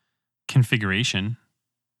configuration.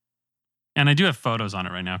 And I do have photos on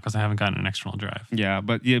it right now because I haven't gotten an external drive. Yeah,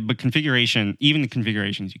 but configuration, even the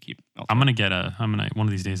configurations you keep. One of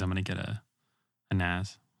these days I'm gonna get a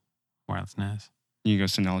NAS, wireless NAS. You go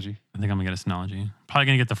Synology. I think I'm gonna get a Synology. Probably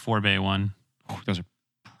gonna get the 4-bay one. Those are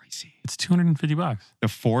pricey. It's $250. The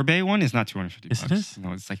 4-bay one is not $250. Yes, it is.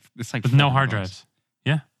 No, it's like With no hard $400. drives.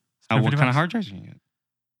 Yeah. What kind of $250. hard drives are you get?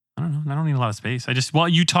 I don't know. I don't need a lot of space.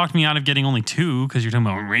 You talked me out of getting only 2 because you're talking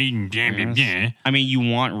about RAID and jam. Yes. I mean, you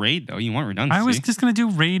want RAID though. You want redundancy. I was just gonna do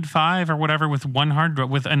RAID 5 or whatever with one hard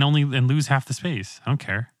drive and lose half the space. I don't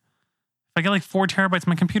care. If I get like 4 terabytes,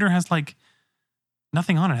 my computer has like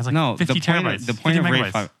nothing on it. It has like 50 terabytes. The point of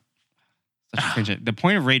RAID 5. The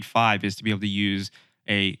point of RAID 5 is to be able to use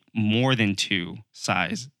a more than 2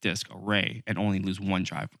 size disk array and only lose 1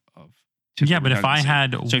 drive of. Yeah, but if I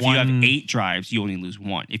had so if you have 8 drives, you only lose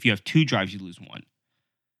 1. If you have 2 drives, you lose 1.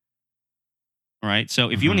 All right. So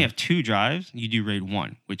if you only have 2 drives, you do RAID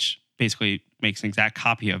 1, which basically makes an exact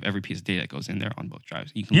copy of every piece of data that goes in there on both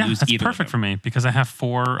drives. You can lose that's either. perfect for me because I have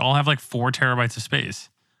 4. I'll have like 4 terabytes of space,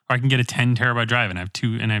 or I can get a 10 terabyte drive and I have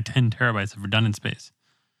 10 terabytes of redundant space.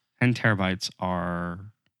 10 terabyte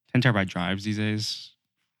drives these days.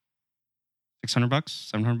 $600,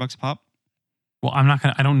 $700 a pop. Well,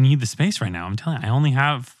 I don't need the space right now. I'm telling you,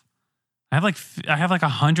 I have like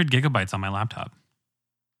 100 gigabytes on my laptop.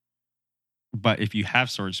 But if you have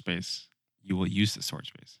storage space, you will use the storage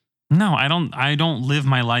space. No, I don't live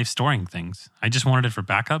my life storing things. I just wanted it for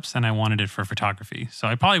backups and I wanted it for photography. So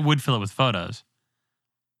I probably would fill it with photos,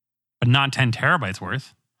 but not 10 terabytes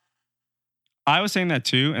worth. I was saying that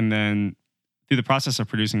too. And then through the process of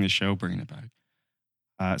producing the show, bringing it back,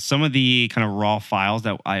 some of the kind of raw files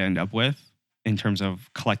that I end up with in terms of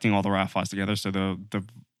collecting all the raw files together. So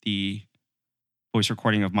the voice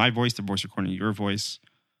recording of my voice, the voice recording of your voice,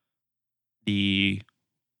 the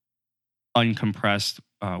uncompressed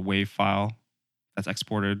wave file that's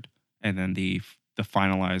exported, and then the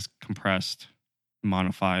finalized compressed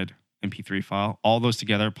modified MP3 file. All those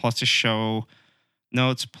together, plus the show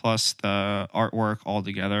notes, plus the artwork all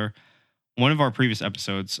together. One of our previous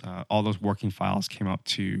episodes, all those working files came up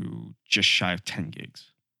to just shy of 10 gigs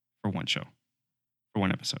for one show, for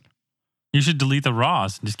one episode. You should delete the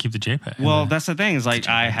RAWs and just keep the JPEG. Well, that's the thing. Is like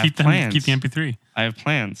I have plans. Keep the MP3. I have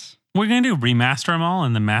plans. What are you gonna do? Remaster them all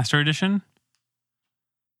in the master edition?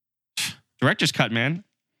 Director's cut, man.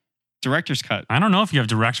 Director's cut. I don't know if you have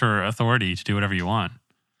director authority to do whatever you want.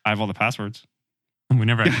 I have all the passwords. We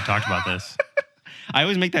never actually talked about this. I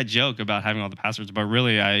always make that joke about having all the passwords, but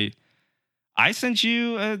really, I sent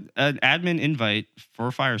you an admin invite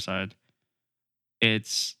for Fireside.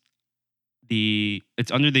 It's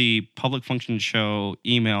under the public function show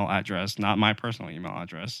email address, not my personal email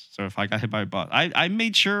address. So if I got hit by a bus, I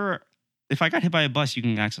made sure if I got hit by a bus, you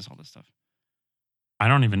can access all this stuff. I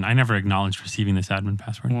never acknowledged receiving this admin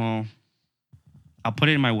password. Well, I'll put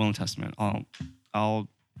it in my will and testament. I'll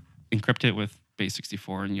encrypt it with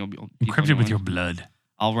base64, and you'll be encrypt it with your blood.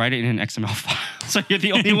 I'll write it in an XML file, so you're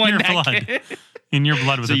the only one that can. In your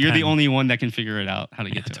blood with so a you're pen. the only one that can figure it out how to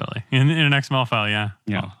get to totally. In an XML file, yeah.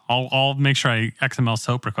 Yeah. I'll make sure I XML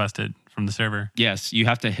SOAP request it from the server. Yes, you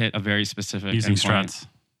have to hit a very specific using endpoint. struts.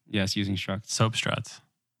 Yes, using struts. SOAP struts.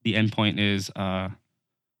 The endpoint is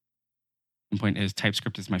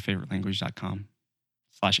TypeScript is my favorite language.com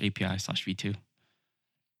 /API/v2.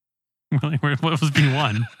 Really? What was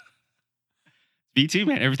V1? V2,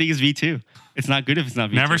 man. Everything is V2. It's not good if it's not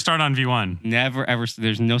V2. Never start on V1. Never, ever.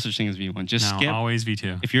 There's no such thing as V1. Just skip. Always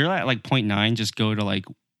V2. If you're at like 0.9, just go to like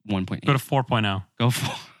 1.8. Go to 4.0. Go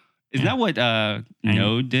for. Isn't that what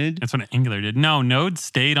Node did? That's what Angular did. No, Node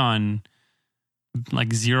stayed on like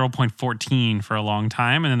 0.14 for a long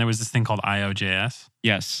time, and then there was this thing called IO.js.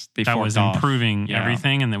 Yes, that was improving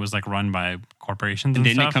everything, and it was like run by corporations and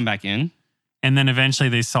didn't stuff. It come back in? And then eventually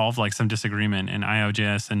they solved like some disagreement, and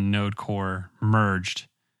IO.js and Node Core merged,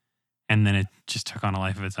 and then it just took on a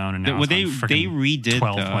life of its own. And now they redid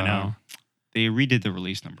 12.0. They redid the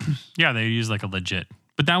release numbers. Yeah, they used like a legit,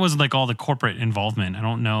 but that was like all the corporate involvement. I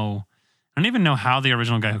don't even know how the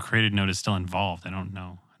original guy who created Node is still involved. I don't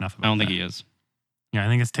know enough about. I don't think he is. Yeah, I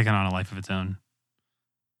think it's taken on a life of its own.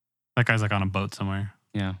 That guy's like on a boat somewhere.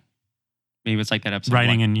 Yeah, maybe it's like that episode.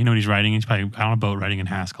 Writing, and you know what he's writing? He's probably on a boat writing in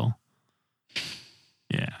Haskell.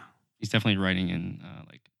 Yeah, he's definitely writing in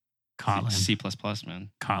like Kotlin, C++, man.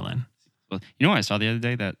 Kotlin. Well, you know what I saw the other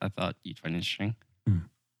day that I thought you'd find interesting?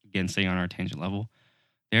 Again, staying on our tangent level,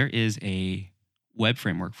 there is a web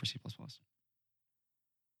framework for C++. It's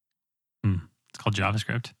called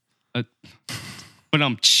JavaScript. But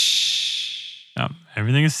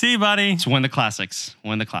everything is C, buddy. It's one of the classics.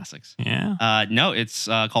 Yeah. No, it's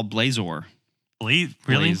called Blazor. Really?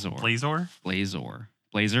 Blazor. Blazor?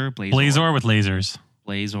 Blazor with lasers.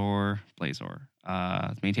 Blazor.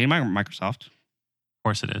 It's maintained by Microsoft. Of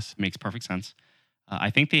course it is. Makes perfect sense. I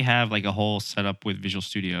think they have like a whole setup with Visual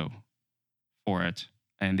Studio for it,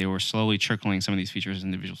 and they were slowly trickling some of these features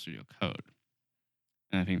into Visual Studio Code.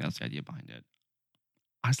 And I think that's the idea behind it.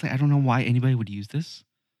 Honestly, I don't know why anybody would use this.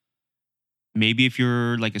 Maybe if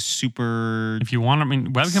you're like a super... If you want,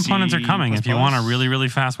 web components are coming. If you want a really, really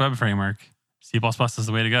fast web framework, C++ is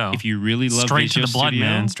the way to go. If you really love straight Visual to the blood, Studio,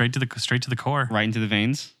 man. Straight to the core. Right into the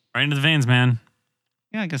veins. Right into the veins, man.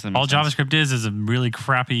 Yeah, I guess that makes all sense. JavaScript is a really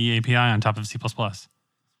crappy API on top of C++.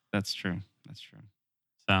 That's true.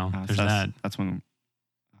 So there's that. That's one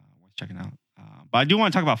worth checking out. But I do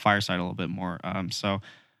want to talk about Fireside a little bit more. So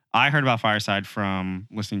I heard about Fireside from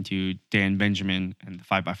listening to Dan Benjamin and the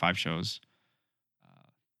 5x5 shows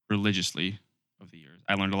religiously over the years.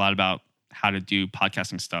 I learned a lot about how to do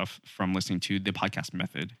podcasting stuff from listening to The Podcast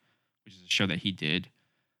Method, which is a show that he did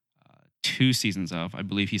 2 seasons of. I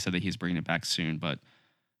believe he said that he's bringing it back soon. But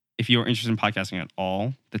if you're interested in podcasting at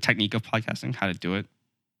all, the technique of podcasting, how to do it,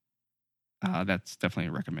 that's definitely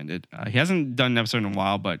recommended. He hasn't done an episode in a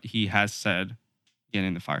while, but he has said, again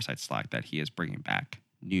in the Fireside Slack, that he is bringing back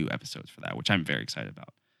new episodes for that, which I'm very excited about.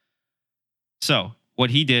 So what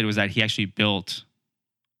he did was that he actually built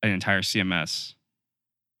an entire CMS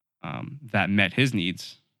that met his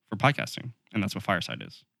needs for podcasting, and that's what Fireside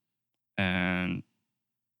is. And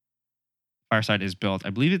Fireside is built, I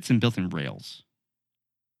believe it's built in Rails.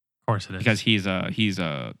 Of course it is. Because he's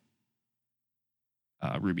a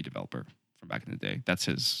Ruby developer from back in the day. That's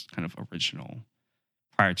his kind of original.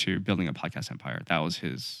 Prior to building a podcast empire, that was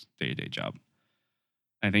his day-to-day job.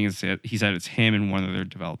 I think he said it's him and one other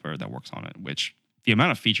developer that works on it. Which the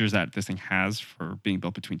amount of features that this thing has for being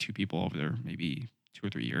built between two people over maybe 2 or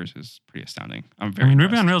 3 years is pretty astounding.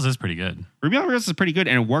 Ruby on Rails is pretty good. Ruby on Rails is pretty good,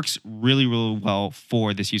 and it works really, really well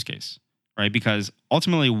for this use case, right? Because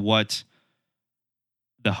ultimately, what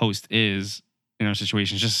the host is in our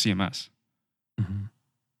situation is just a CMS,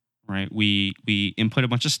 right? We input a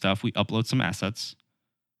bunch of stuff, we upload some assets,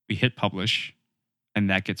 we hit publish, and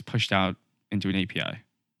that gets pushed out into an API.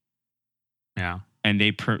 Yeah, and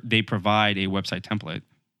they provide a website template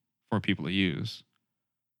for people to use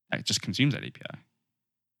that just consumes that API.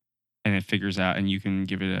 And it figures out, and you can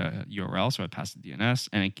give it a URL, so it passes DNS,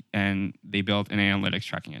 and they built an analytics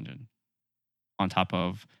tracking engine on top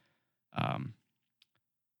of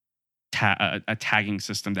a tagging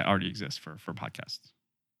system that already exists for podcasts.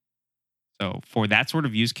 So for that sort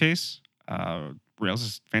of use case, Rails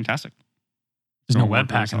is fantastic. There's no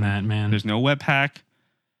Webpack in that, man. There's no Webpack.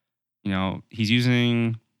 He's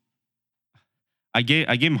using. I gave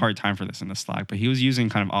him a hard time for this in the Slack, but he was using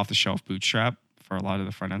kind of off-the-shelf Bootstrap for a lot of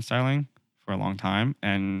the front-end styling for a long time.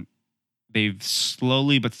 And they've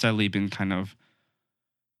slowly but steadily been kind of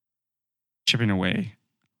chipping away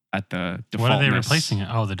at the defaultness. What are they replacing it?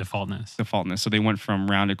 Oh, the defaultness. Defaultness. So they went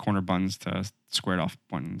from rounded corner buttons to squared off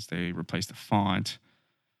buttons. They replaced the font.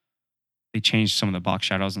 They changed some of the box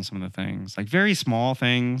shadows and some of the things. Like very small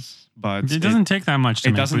things, but... It doesn't take that much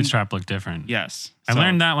to make Bootstrap look different. Yes. I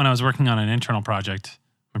learned that when I was working on an internal project,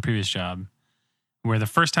 my previous job, where the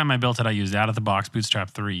first time I built it, I used out-of-the-box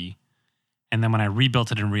Bootstrap 3. And then when I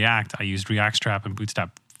rebuilt it in React, I used React and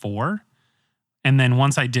Bootstrap 4. And then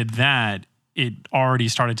once I did that, it already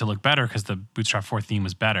started to look better because the Bootstrap 4 theme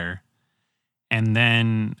was better. And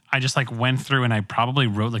then I just went through and I probably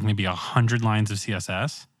wrote maybe 100 lines of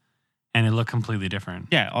CSS. And it looked completely different.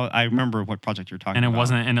 Yeah, I remember what project you're talking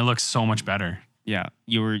about. And it looked so much better. Yeah,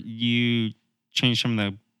 you changed some of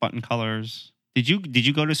the button colors. Did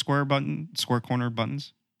you go to square corner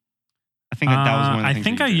buttons? I think that was one of the things. I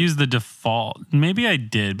think I used the default. Maybe I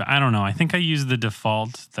did, but I don't know. I think I used the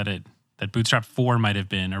default that Bootstrap 4 might have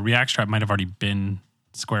been, or React might have already been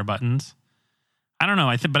square buttons. I don't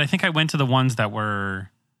know. But I think I went to the ones that were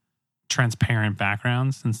transparent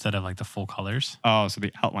backgrounds instead of the full colors. Oh, so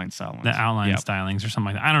the outline style ones. The outline stylings or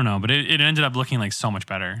something like that. I don't know, but it ended up looking so much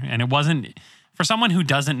better. And it wasn't, for someone who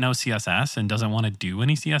doesn't know CSS and doesn't want to do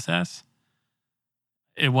any CSS,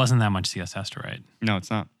 it wasn't that much CSS to write. No, it's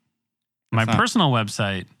not. My personal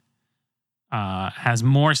website has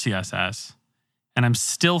more CSS, and I'm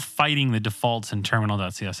still fighting the defaults in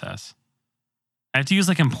terminal.css. I have to use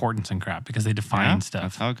importance and crap because they define stuff.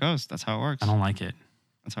 That's how it goes. That's how it works. I don't like it.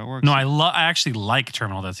 That's how it works. No, I actually like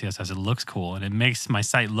terminal.css. It looks cool, and it makes my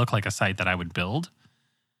site look like a site that I would build.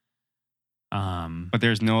 But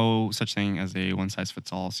there's no such thing as a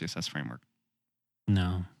one-size-fits-all CSS framework.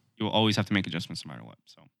 No. You will always have to make adjustments no matter what.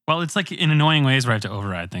 So. Well, it's in annoying ways where I have to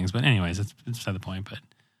override things. But anyways, it's beside the point. But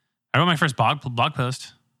I wrote my first blog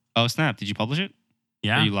post. Oh, snap. Did you publish it?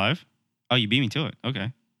 Yeah. Are you live? Oh, you beat me to it.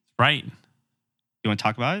 Okay. Right. You want to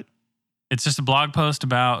talk about it? It's just a blog post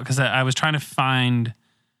about, because I was trying to find...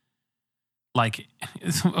 okay,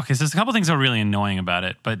 so there's a couple things that are really annoying about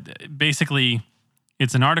it, but basically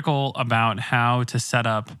it's an article about how to set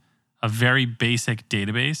up a very basic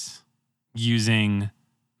database using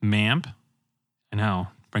MAMP. I know,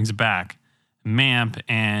 brings it back. MAMP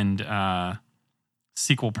and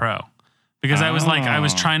SQL Pro. Because I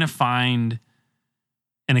was trying to find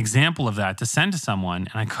an example of that to send to someone,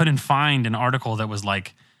 and I couldn't find an article that was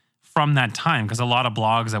from that time, because a lot of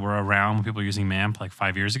blogs that were around when people were using MAMP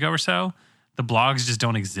 5 years ago or so, the blogs just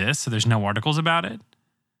don't exist, so there's no articles about it.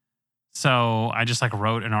 So I just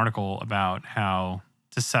wrote an article about how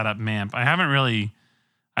to set up MAMP. I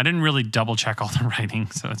didn't really double check all the writing,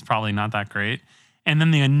 so it's probably not that great. And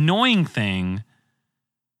then the annoying thing,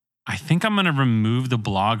 I think I'm going to remove the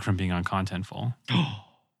blog from being on Contentful.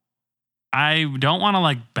 I don't want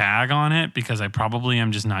to bag on it because I probably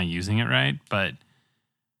am just not using it right, but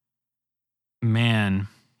man,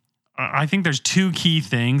 I think there's two key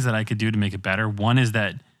things that I could do to make it better. One is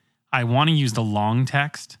that I want to use the long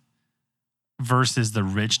text versus the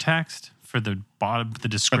rich text for the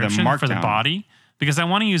description, for the body, because I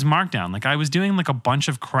want to use Markdown. I was doing a bunch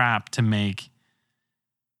of crap to make.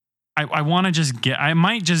 I want to just I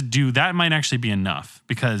might just do that. Might actually be enough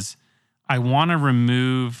because I want to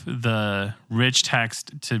remove the rich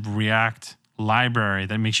text to React library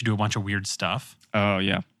that makes you do a bunch of weird stuff. Oh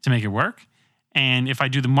yeah, to make it work. And if I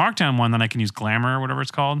do the Markdown one, then I can use Glamour or whatever it's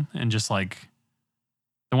called and just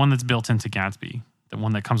The one that's built into Gatsby. The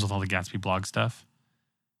one that comes with all the Gatsby blog stuff.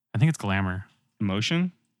 I think it's Glamour.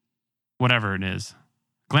 Emotion? Whatever it is.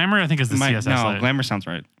 Glamour, I think, is the CSS. No, Glamour sounds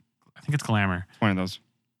right. I think it's Glamour. It's one of those.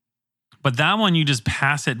 But that one, you just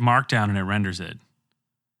pass it Markdown and it renders it.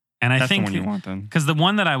 And I That's think the one you want then. because the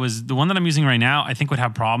one that I'm using right now, I think would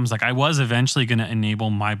have problems. Like I was eventually going to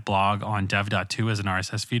enable my blog on dev.to as an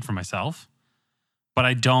RSS feed for myself, but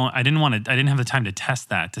I didn't have the time to test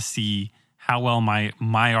that to see how well my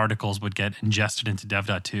articles would get ingested into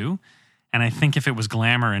dev.to. And I think if it was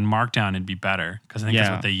Glamour and Markdown, it'd be better because I think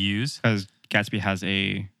that's what they use. Because Gatsby has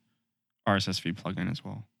a RSS feed plugin as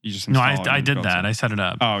well. You just I did that. I set it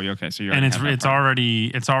up. Oh, okay. So you're and it's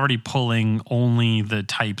already pulling only the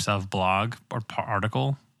types of blog or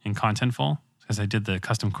article in Contentful because I did the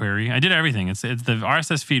custom query. I did everything. It's the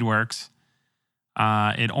RSS feed works.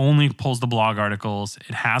 It only pulls the blog articles.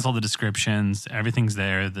 It has all the descriptions. Everything's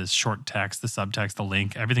there. The short text, the subtext, the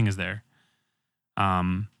link. Everything is there.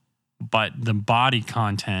 But the body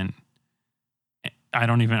content, I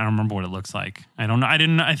don't remember what it looks like. I don't know.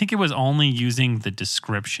 I think it was only using the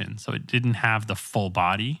description. So it didn't have the full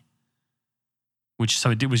body,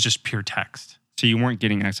 it was just pure text. So you weren't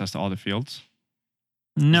getting access to all the fields?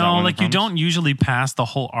 No, like you don't usually pass the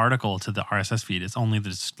whole article to the RSS feed. It's only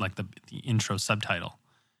the intro subtitle.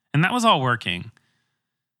 And that was all working.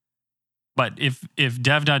 But if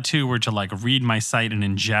dev.to were to like read my site and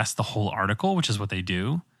ingest the whole article, which is what they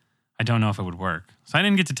do, I don't know if it would work. So I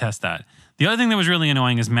didn't get to test that. The other thing that was really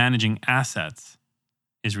annoying is managing assets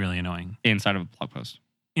is really annoying. Inside of a blog post.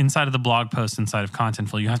 Inside of the blog post, inside of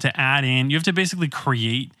Contentful, you have to basically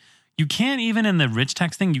create. You can't even in the rich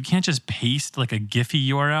text thing, you can't just paste like a Giphy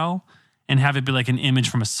URL and have it be like an image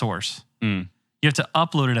from a source. You have to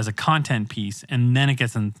upload it as a content piece and then it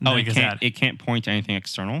gets in. It can't point to anything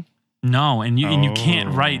external? No, and you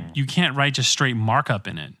can't write just straight markup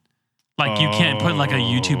in it. Like you can't put like a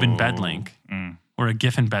YouTube embed link or a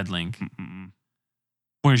GIF embed link.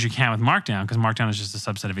 Whereas you can with Markdown because Markdown is just a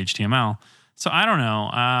subset of HTML. So I don't know.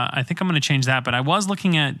 I think I'm going to change that. But I was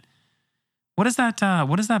looking at what is that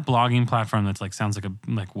blogging platform that's like sounds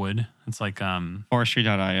like wood? It's like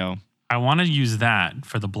Forestry.io. I want to use that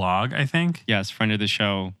for the blog, I think. Yes, friend of the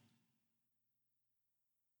show.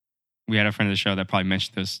 We had a friend of the show that probably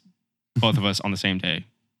mentioned this, both of us on the same day.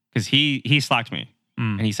 Because he slacked me.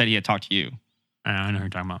 And he said he had talked to you. I know who you're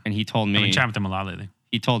talking about. And he told me... I've been chatting with him a lot lately.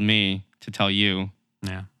 He told me to tell you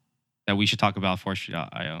that we should talk about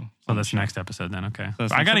Forestry.io. So that's next episode then, okay. So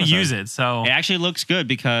I got to use it, so... It actually looks good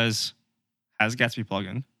because it has a Gatsby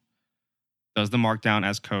plugin, does the Markdown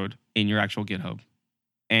as code in your actual GitHub.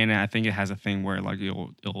 And I think it has a thing where like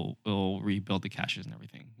it'll rebuild the caches and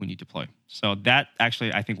everything when you deploy. So that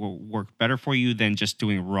actually I think will work better for you than just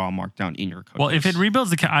doing raw Markdown in your code. Well, if it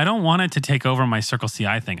rebuilds I don't want it to take over my Circle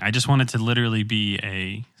CI thing. I just want it to literally be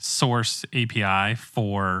a source API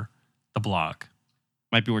for the blog.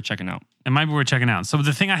 Might be worth checking out. It might be worth checking out. So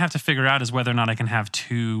the thing I have to figure out is whether or not I can have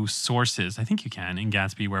two sources. I think you can in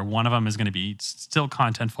Gatsby, where one of them is going to be still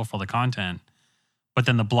Contentful for the content, but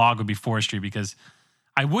then the blog would be Forestry because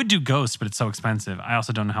I would do Ghost, but it's so expensive. I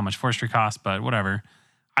also don't know how much Forestry costs, but whatever.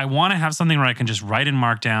 I want to have something where I can just write in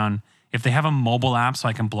Markdown. If they have a mobile app so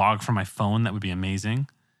I can blog from my phone, that would be amazing.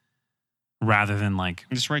 Rather than like...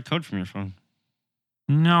 Just write code from your phone.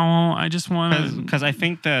 No, I just want to... Because I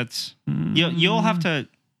think that you'll have to...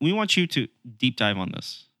 We want you to deep dive on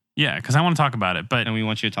this. Yeah, because I want to talk about it. But and we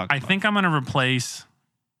want you to talk about it. I think I'm going to replace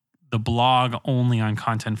the blog only on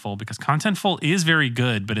Contentful because Contentful is very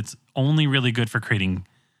good, but it's only really good for creating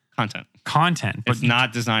content. But it's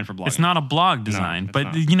not designed for blogging. It's not a blog design. No,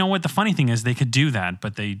 but you know what? The funny thing is they could do that,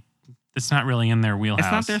 but it's not really in their wheelhouse.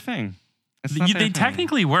 It's not their thing. They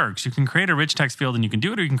technically works. You can create a rich text field and you can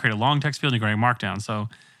do it, or you can create a long text field and you can write Markdown. So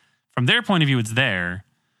from their point of view, it's there.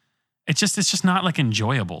 It's just not like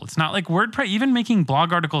enjoyable. It's not like WordPress. Even making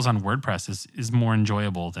blog articles on WordPress is more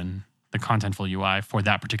enjoyable than the Contentful UI for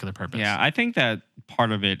that particular purpose. Yeah, I think that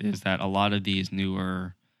part of it is that a lot of these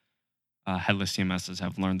newer headless CMSs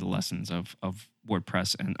have learned the lessons of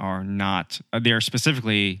WordPress and are not. They're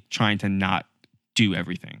specifically trying to not do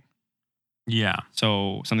everything. Yeah.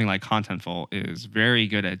 So something like Contentful is very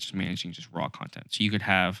good at just managing just raw content. So you could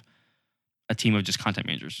have a team of just content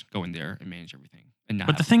managers go in there and manage everything.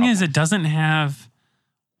 But the thing is, it doesn't have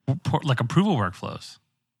like approval workflows.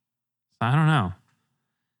 I don't know.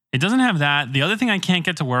 It doesn't have that. The other thing I can't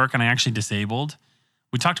get to work, and I actually disabled.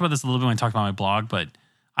 We talked about this a little bit when I talked about my blog, but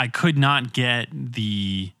I could not get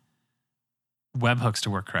the webhooks to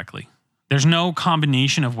work correctly. There's no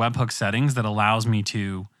combination of webhook settings that allows me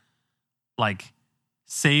to like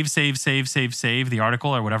save the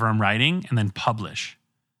article or whatever I'm writing and then publish.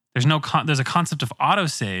 There's a concept of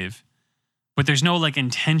autosave, but there's no like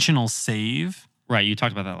intentional save. Right. You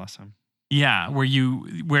talked about that last time. Yeah, where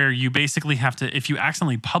you basically have to, if you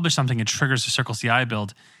accidentally publish something, it triggers a Circle CI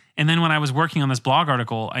build. And then when I was working on this blog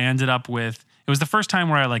article, I ended up with, it was the first time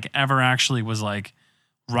where I like ever actually was like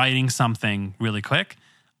writing something really quick.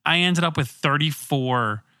 I ended up with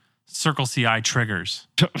 34 Circle CI triggers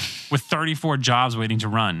with 34 jobs waiting to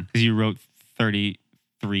run. Because you wrote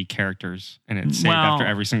 33 characters and it saved after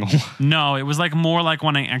every single one. No, it was like more like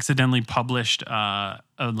when I accidentally published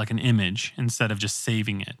like an image instead of just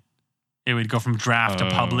saving it. It would go from draft to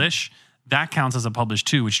publish. That counts as a publish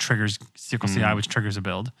too, which triggers Circle CI, which triggers a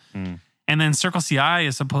build. And then Circle CI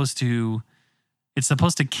is supposed to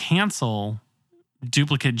cancel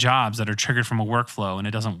duplicate jobs that are triggered from a workflow, and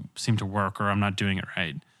it doesn't seem to work, or I'm not doing it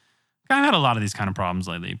right. I've had a lot of these kind of problems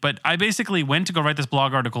lately, but I basically went to go write this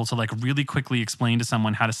blog article to like really quickly explain to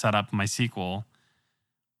someone how to set up MySQL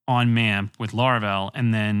on MAMP with Laravel,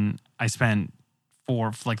 and then I spent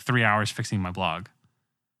 3 hours fixing my blog.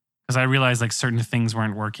 Because I realized like certain things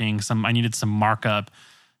weren't working. I needed some markup.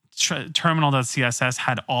 Terminal.css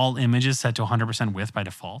had all images set to 100% width by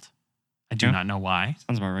default. I do not know why.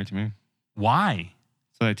 Sounds about right to me. Why?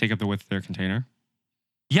 So they take up the width of their container.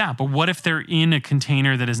 Yeah, but what if they're in a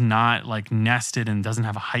container that is not like nested and doesn't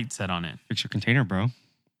have a height set on it? Fix your container, bro.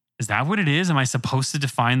 Is that what it is? Am I supposed to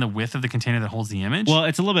define the width of the container that holds the image? Well,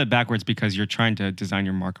 it's a little bit backwards because you're trying to design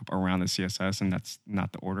your markup around the CSS, and that's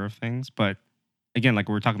not the order of things. But again, like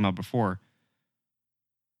we were talking about before,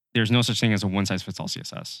 there's no such thing as a one-size-fits-all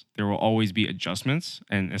CSS. There will always be adjustments,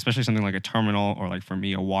 and especially something like a terminal or like for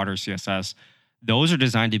me, a water CSS, those are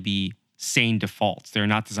designed to be sane defaults. They're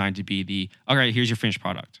not designed to be the, all right, here's your finished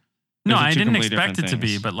product. No, I didn't expect it to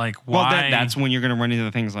be, but like why? Well, that's when you're going to run into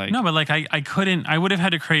the things like... No, but like I would have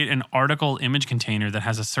had to create an article image container that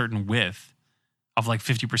has a certain width of like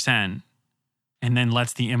 50% and then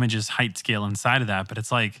lets the image's height scale inside of that. But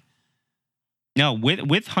it's like... No, with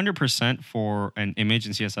 100% for an image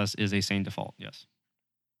in CSS is a sane default, yes.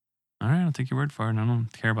 All right, I'll take your word for it. I don't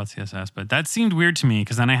care about CSS, but that seemed weird to me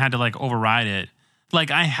because then I had to like override it. Like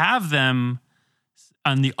I have them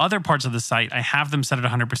on the other parts of the site, I have them set at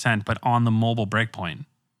 100%, but on the mobile breakpoint.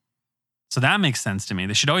 So that makes sense to me.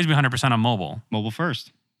 They should always be 100% on mobile. Mobile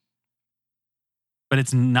first. But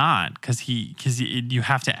it's not because you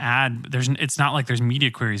have to add. It's not like there's media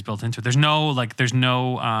queries built into it. There's no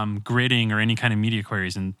gridding or any kind of media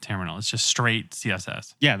queries in Terminal. It's just straight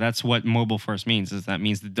CSS. Yeah, that's what mobile first means. Is that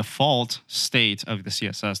means the default state of the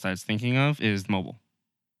CSS that it's thinking of is mobile.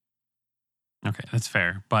 Okay, that's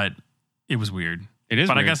fair, but it was weird. It is,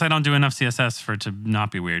 but weird. I guess I don't do enough CSS for it to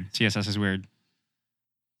not be weird. CSS is weird.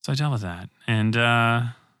 So I dealt with that, and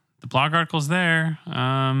the blog article's there.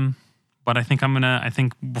 But I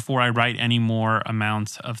think before I write any more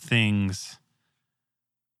amounts of things,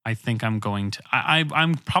 I think I'm going to,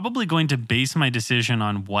 I'm probably going to base my decision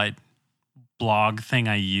on what blog thing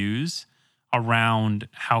I use around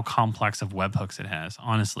how complex of webhooks it has,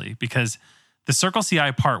 honestly, because the Circle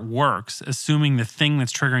CI part works, assuming the thing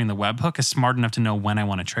that's triggering the webhook is smart enough to know when I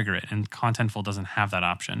want to trigger it, and Contentful doesn't have that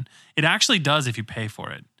option. It actually does if you pay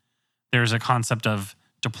for it. There's a concept of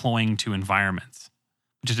deploying to environments,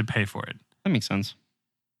 which is to pay for it. That makes sense.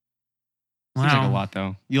 Seems like a lot,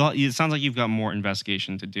 though. It sounds like you've got more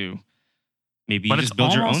investigation to do. Maybe you just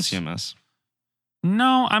build your own CMS.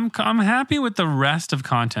 No, I'm happy with the rest of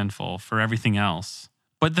Contentful for everything else.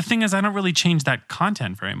 But the thing is, I don't really change that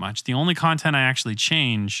content very much. The only content I actually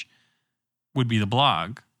change would be the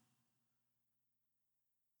blog.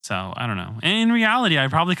 So I don't know. And in reality, I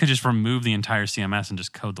probably could just remove the entire CMS and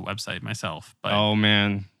just code the website myself. But, oh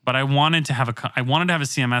man! But I wanted to have a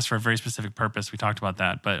CMS for a very specific purpose. We talked about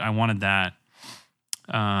that, but I wanted that.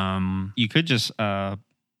 You could just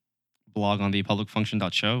blog on the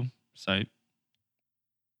publicfunction.show site.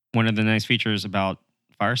 One of the nice features about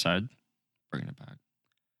Fireside, bringing it back,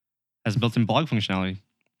 has built-in blog functionality.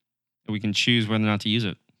 We can choose whether or not to use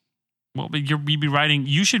it. Well, but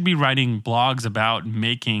you should be writing blogs about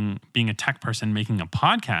being a tech person, making a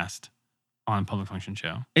podcast on Public Function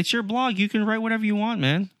Show. It's your blog. You can write whatever you want,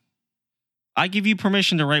 man. I give you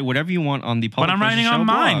permission to write whatever you want on the Public Function Show. But I'm writing on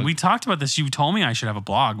mine. Blog. We talked about this. You told me I should have a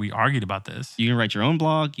blog. We argued about this. You can write your own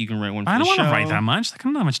blog. You can write one for the show. I don't want to write that much. I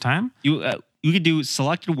don't have that much time. You could do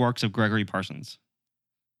selected works of Gregory Parsons.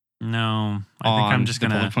 No, I think I'm just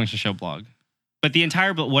going to... Public Function Show blog. But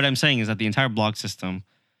what I'm saying is that the entire blog system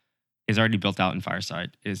is already built out in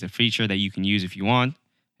Fireside. It is a feature that you can use if you want.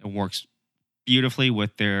 It works beautifully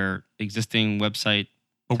with their existing website.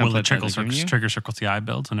 But will it trigger Circle CI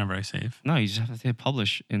builds whenever I save? No, you just have to hit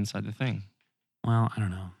publish inside the thing. Well, I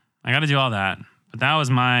don't know. I got to do all that. But that was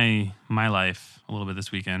my life a little bit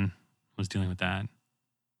this weekend, was dealing with that.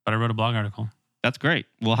 But I wrote a blog article. That's great.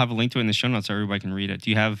 We'll have a link to it in the show notes so everybody can read it. Do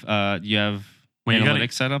you have Wait, you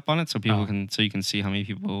analytics set up on it so people Oh. so you can see how many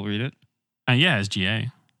people read it? Yeah, it's GA.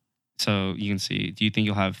 So you can see. Do you think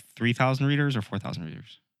you'll have 3,000 readers or 4,000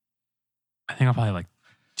 readers? I think I'll probably like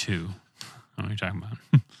 2. I don't know what you're talking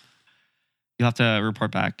about. You'll have to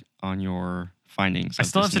report back on your findings. I of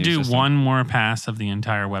still this have to new do system. one more pass of the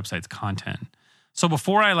entire website's content. So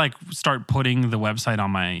before I like start putting the website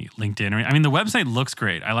on my LinkedIn, I mean, the website looks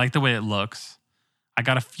great. I like the way it looks. I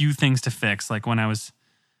got a few things to fix. Like when I was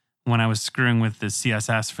screwing with the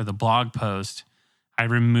CSS for the blog post, I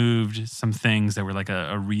removed some things that were like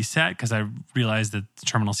a reset because I realized that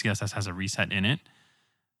Terminal CSS has a reset in it.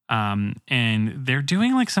 And they're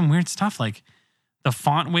doing like some weird stuff. Like the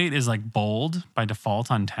font weight is like bold by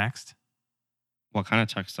default on text. What kind of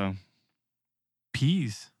text though?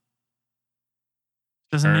 P's.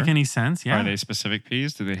 Doesn't make any sense. Yeah. Are they specific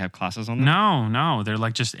Ps? Do they have classes on them? No, they're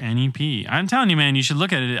like just any P. I'm telling you, man, you should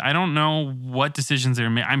look at it. I don't know what decisions they're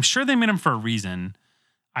made. I'm sure they made them for a reason.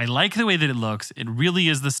 I like the way that it looks. It really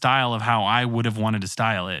is the style of how I would have wanted to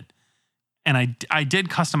style it. And I did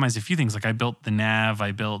customize a few things. Like I built the nav.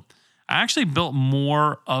 I actually built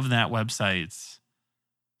more of that website's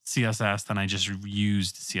CSS than I just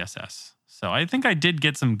used CSS. So I think I did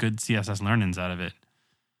get some good CSS learnings out of it.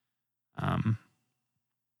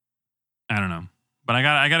 I don't know, but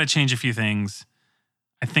I got to change a few things.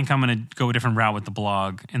 I think I'm going to go a different route with the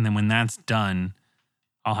blog, and then when that's done,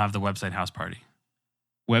 I'll have the website house party.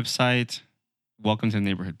 Website, welcome to the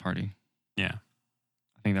neighborhood party. Yeah.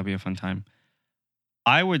 I think that'll be a fun time.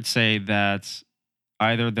 I would say that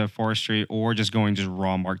either the forestry or just going just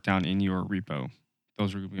raw markdown in your repo.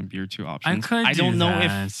 Those are going to be your two options. I don't know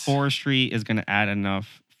that. if forestry is going to add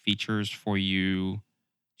enough features for you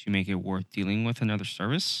to make it worth dealing with another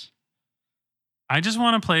service. I just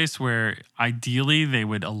want a place where ideally they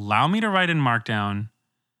would allow me to write in Markdown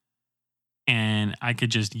and I could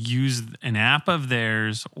just use an app of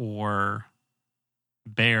theirs or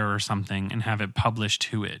Bear or something and have it published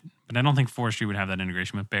to it. But I don't think Forestry would have that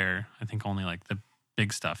integration with Bear. I think only like the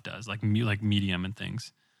big stuff does, like Medium and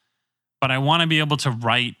things. But I want to be able to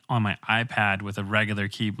write on my iPad with a regular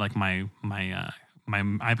key, like my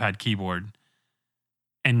iPad keyboard,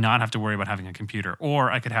 and not have to worry about having a computer.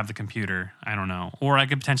 Or I could have the computer, I don't know. Or I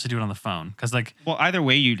could potentially do it on the phone. Because like, well, either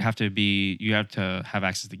way, you have to have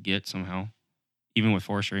access to Git somehow, even with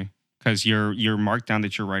Forestry. Because your markdown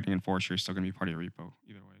that you're writing in Forestry is still going to be part of your repo,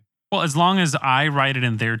 either way. well, as long as I write it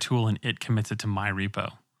in their tool and it commits it to my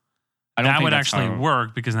repo. I don't That think would that's actually how-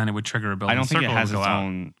 work because then it would trigger a build. I don't and think it Circle has would its go out.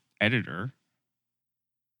 own editor.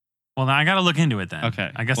 Well, then I got to look into it then. Okay,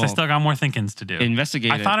 I guess I well, still got more thinkings to do.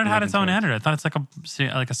 Investigate. I thought it had its own editor. editor. I thought it's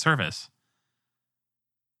like a service.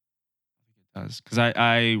 It does, because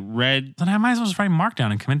I read. Then I might as well just write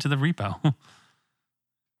Markdown and commit to the repo.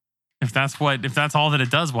 If that's all that it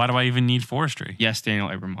does, why do I even need Forestry? Yes, Daniel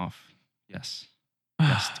Abramoff. Yes,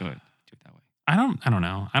 yes, do it. Do it that way. I don't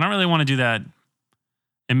know. I don't really want to do that.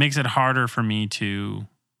 It makes it harder for me to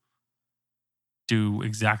do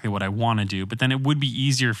exactly what I want to do, but then it would be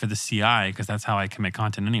easier for the CI because that's how I commit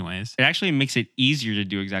content anyways. It actually makes it easier to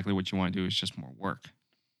do exactly what you want to do. It's just more work.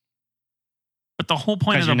 But the whole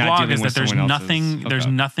point of Because the you're not blog dealing is with that there's someone else's there's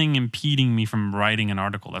hookup. nothing impeding me from writing an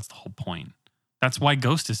article. That's the whole point. That's why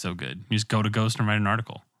Ghost is so good. You just go to Ghost and write an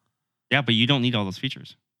article. Yeah, but you don't need all those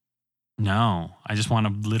features. No, I just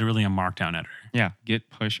want literally a Markdown editor. Yeah, Git,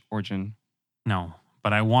 push, origin. No,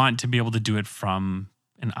 but I want to be able to do it from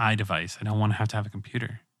an iDevice. I don't want to have a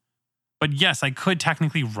computer. But yes, I could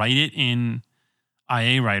technically write it in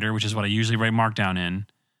IA Writer, which is what I usually write Markdown in,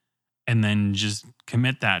 and then just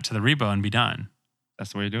commit that to the repo and be done.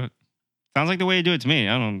 That's the way you do it. Sounds like the way you do it to me.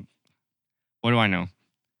 I don't. What do I know?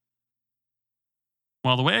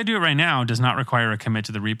 Well, the way I do it right now does not require a commit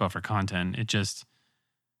to the repo for content. It just,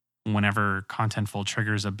 whenever Contentful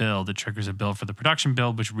triggers a build, it triggers a build for the production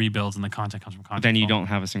build, which rebuilds and the content comes from Contentful. But then you don't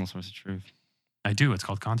have a single source of truth. I do. It's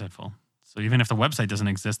called Contentful. So even if the website doesn't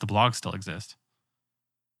exist, the blog still exists.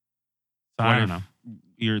 So What I don't if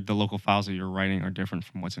know. the local files that you're writing are different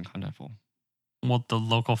from what's in Contentful? Well, the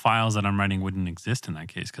local files that I'm writing wouldn't exist in that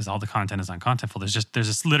case because all the content is on Contentful. There's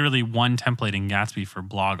just literally one template in Gatsby for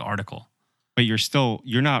blog article. But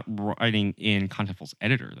you're not writing in Contentful's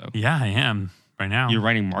editor though. Yeah, I am right now. You're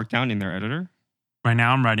writing Markdown in their editor. Right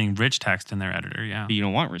now, I'm writing rich text in their editor. Yeah, But you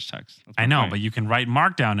don't want rich text. That's my I know, point. but you can write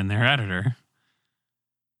Markdown in their editor.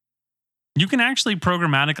 You can actually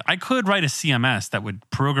I could write a CMS that would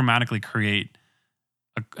programmatically create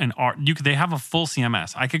an art. They have a full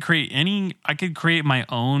CMS. I could create my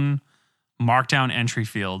own markdown entry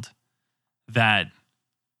field that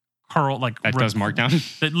does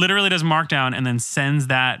markdown. that literally does markdown and then sends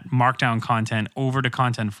that markdown content over to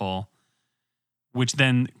Contentful, which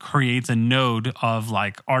then creates a node of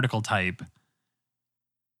like article type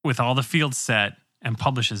with all the fields set and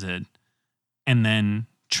publishes it, and then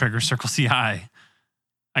trigger Circle CI.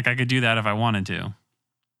 Like I could do that if I wanted to.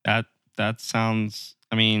 That sounds.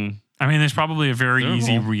 I mean, there's probably a very doable.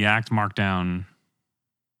 easy React Markdown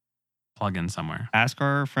plugin somewhere. Ask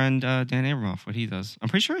our friend Dan Abramoff what he does. I'm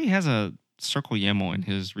pretty sure he has a Circle YAML in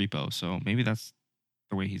his repo, so maybe that's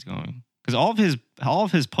the way he's going. Because all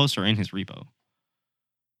of his posts are in his repo,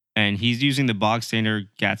 and he's using the bog standard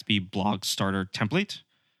Gatsby blog starter template.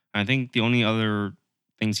 I think the only other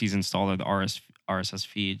things he's installed are the RSS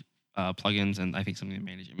feed plugins, and I think something to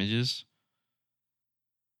manage images.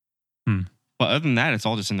 But other than that, it's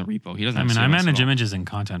all just in the repo. He doesn't. I manage images in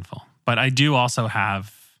Contentful, but I do also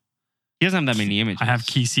have. He doesn't have that many images. I have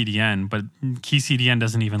KeyCDN, but KeyCDN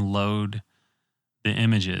doesn't even load the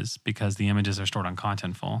images because the images are stored on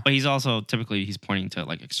Contentful. But he's also typically pointing to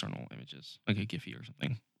like external images, like a Giphy or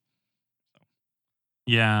something.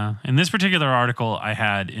 Yeah, in this particular article, I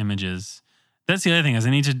had images. That's the other thing is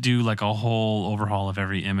I need to do like a whole overhaul of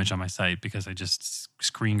every image on my site because I just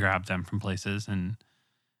screen grab them from places and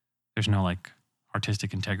there's no like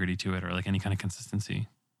artistic integrity to it or like any kind of consistency.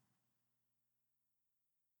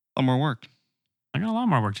 A lot more work. I got a lot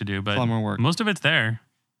more work to do, but a lot more work. Most of it's there.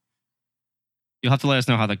 You'll have to let us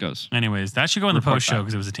know how that goes. Anyways, that should go in the Report post show back.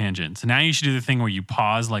 because it was a tangent. So now you should do the thing where you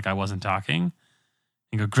pause like I wasn't talking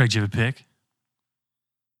and go, Greg, do you have a pick?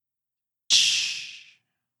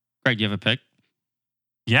 Greg, do you have a pick?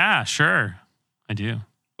 Yeah, sure. I do.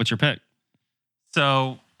 What's your pick?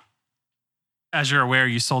 So, as you're aware,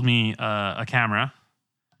 you sold me a camera.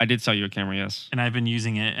 I did sell you a camera, yes. And I've been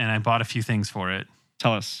using it, and I bought a few things for it.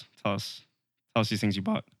 Tell us these things you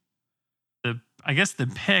bought. I guess the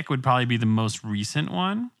pick would probably be the most recent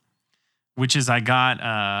one, which is I got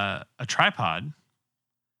a tripod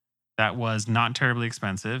that was not terribly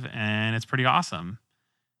expensive, and it's pretty awesome.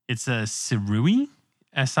 It's a Sirui,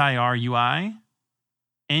 SIRUI,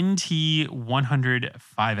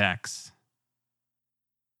 NT100-5X.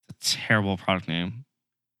 A terrible product name.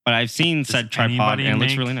 But I've seen said tripod and it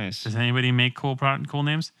looks really nice. Does anybody make cool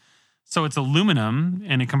names? So it's aluminum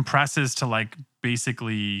and it compresses to like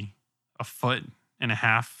basically a 1.5 foot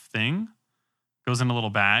thing. Goes in a little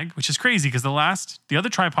bag, which is crazy because the other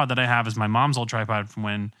tripod that I have is my mom's old tripod from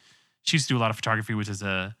when she used to do a lot of photography, which is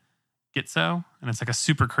a Gitzo. And it's like a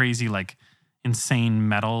super crazy, like insane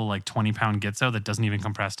metal, like 20-pound Gitzo that doesn't even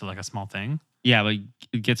compress to like a small thing. Yeah, but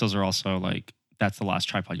Gitzos are also like, that's the last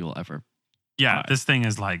tripod you'll ever. Yeah, this thing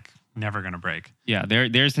is like never going to break. Yeah,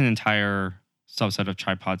 there's an entire subset of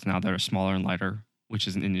tripods now that are smaller and lighter, which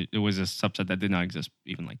it was a subset that did not exist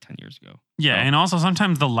even like 10 years ago. Yeah, and also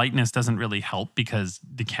sometimes the lightness doesn't really help because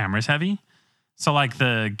the camera's heavy. So like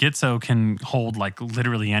the Gitzo can hold like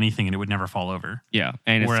literally anything and it would never fall over. Yeah,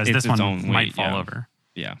 and whereas it's this one own might weight, fall over.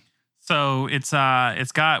 Yeah. So it's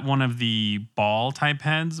got one of the ball type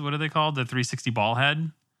heads. What are they called? The 360 ball head.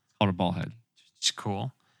 It's called a ball head. Which is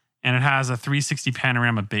cool. And it has a 360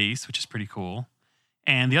 panorama base, which is pretty cool.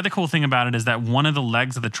 And the other cool thing about it is that one of the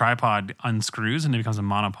legs of the tripod unscrews and it becomes a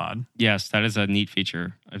monopod. Yes, that is a neat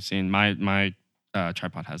feature. I've seen my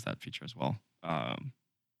tripod has that feature as well.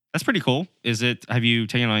 That's pretty cool. Have you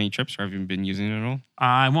taken on any trips or have you been using it at all?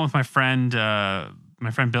 I went with my friend.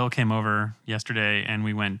 My friend Bill came over yesterday and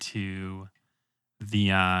we went to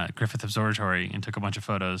the Griffith Observatory and took a bunch of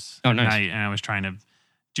photos at nice. night. And I was trying to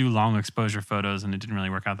do long exposure photos and it didn't really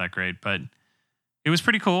work out that great, but it was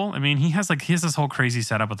pretty cool. I mean, he has this whole crazy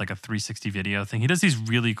setup with like a 360 video thing. He does these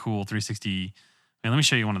really cool 360. Let me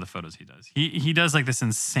show you one of the photos he does. He does like this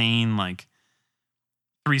insane like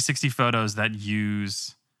 360 photos that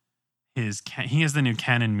use he has the new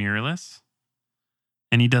Canon mirrorless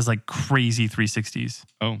and he does like crazy 360s.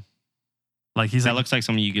 Oh, like that looks like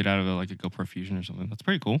something you get out of like a GoPro Fusion or something. That's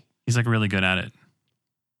pretty cool. He's like really good at it.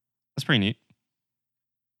 That's pretty neat.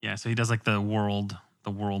 Yeah, so he does like the world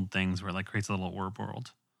things where it like creates a little orb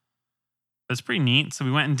world. But it's pretty neat. So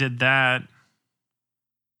we went and did that.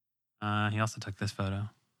 He also took this photo.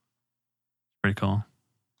 Pretty cool.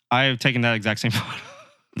 I've taken that exact same photo.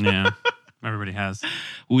 Yeah, everybody has.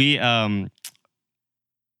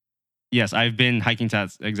 Yes, I've been hiking to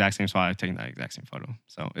that exact same spot. I've taken that exact same photo.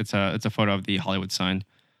 So it's a photo of the Hollywood sign.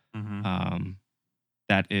 Mm-hmm.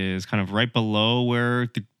 That is kind of right below where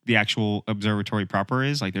the actual observatory proper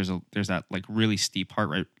is. Like there's that like really steep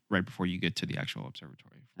part right before you get to the actual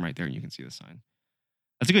observatory. From right there, and you can see the sign.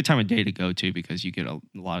 That's a good time of day to go to because you get a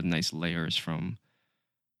lot of nice layers from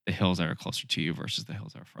the hills that are closer to you versus the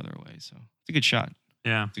hills that are farther away. So it's a good shot.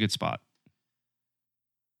 Yeah. It's a good spot.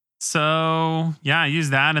 So yeah, I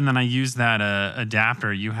used that, and then I used that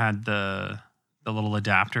adapter. You had the little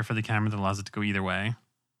adapter for the camera that allows it to go either way.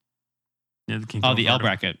 Yeah, The L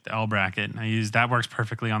bracket. The L bracket. I used that, works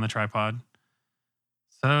perfectly on the tripod.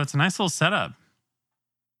 So it's a nice little setup.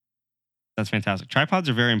 That's fantastic. Tripods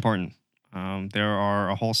are very important. There are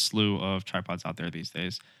a whole slew of tripods out there these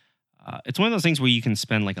days. It's one of those things where you can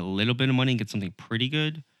spend like a little bit of money and get something pretty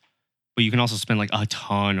good, but you can also spend like a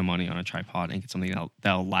ton of money on a tripod and get something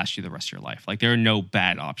that'll last you the rest of your life. Like there are no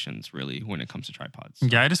bad options really when it comes to tripods.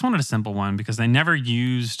 Yeah, I just wanted a simple one because I never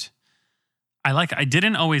used. I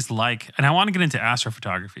didn't always like, and I want to get into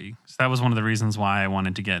astrophotography. So that was one of the reasons why I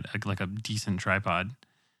wanted to get a decent tripod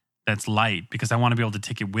that's light, because I want to be able to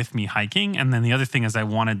take it with me hiking. And then the other thing is I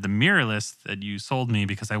wanted the mirrorless that you sold me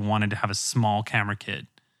because I wanted to have a small camera kit.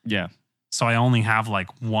 Yeah. So I only have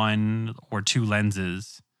like 1 or 2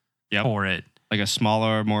 lenses for it. Like a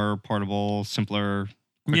smaller, more portable, simpler,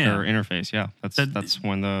 quicker interface. Yeah. That's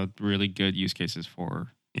one of the really good use cases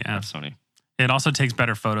for Sony. It also takes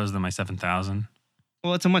better photos than my 7000.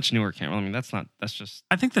 Well, it's a much newer camera. I mean, that's just.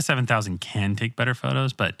 I think the 7000 can take better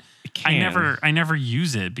photos, but I never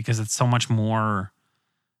use it because it's so much more.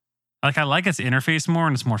 Like I like its interface more,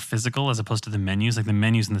 and it's more physical as opposed to the menus. Like the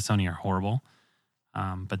menus in the Sony are horrible.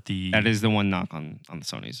 But that is the one knock on the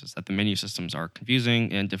Sonys, is that the menu systems are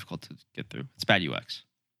confusing and difficult to get through. It's bad UX.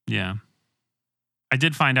 Yeah, I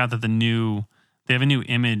did find out that they have a new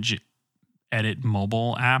image edit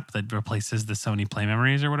mobile app that replaces the Sony Play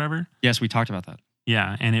Memories or whatever. Yes, we talked about that.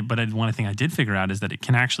 Yeah, but one thing I did figure out is that it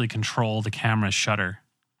can actually control the camera shutter.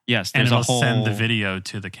 Yes, and it'll send the video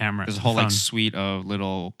to the camera. There's a whole like suite of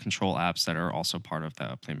little control apps that are also part of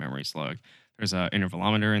the Play Memories. Like there's an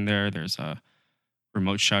intervalometer in there. There's a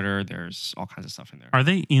remote shutter. There's all kinds of stuff in there. Are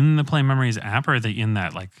they in the Play Memories app, or are they in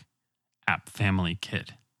that like app family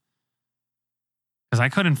kit? Because I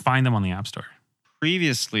couldn't find them on the App Store.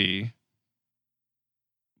 Previously,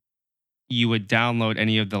 you would download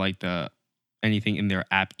any of anything in their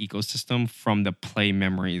app ecosystem from the Play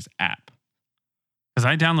Memories app. Because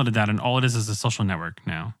I downloaded that, and all it is a social network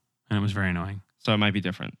now, and it was very annoying. So it might be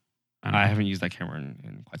different. I haven't used that camera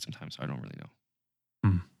in quite some time, so I don't really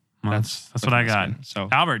know. Well, that's what I got. So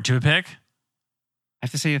Albert, do you have a pick? I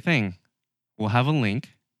have to say a thing. We'll have a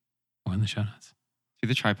link in the show notes to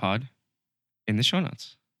the tripod in the show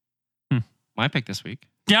notes. My pick this week.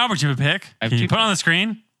 Yeah, Albert, do you have a pick? Can you put it on the screen?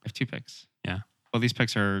 I have 2 picks. Yeah. Well, these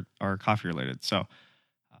picks are coffee related. So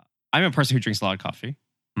I'm a person who drinks a lot of coffee.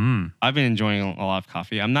 I've been enjoying a lot of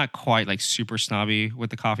coffee. I'm not quite like super snobby with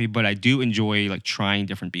the coffee, but I do enjoy like trying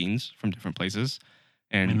different beans from different places.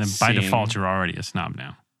 And then by default, you're already a snob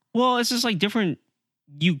now. Well, it's just like different.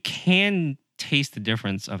 You can taste the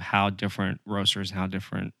difference of how different roasters and how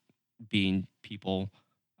different bean people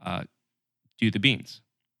do the beans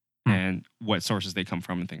and what sources they come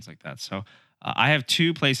from and things like that. So I have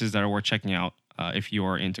 2 places that are worth checking out if you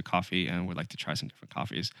are into coffee and would like to try some different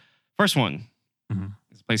coffees. First one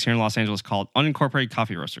is a place here in Los Angeles called Unincorporated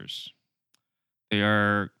Coffee Roasters.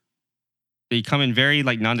 They come in very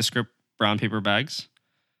like nondescript brown paper bags.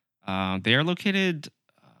 They are located,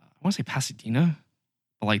 I want to say Pasadena,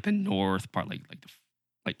 but like the north part,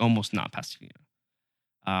 like almost not Pasadena.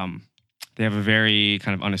 They have a very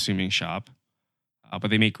kind of unassuming shop, but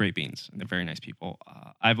they make great beans and they're very nice people.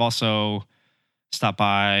 I've also stopped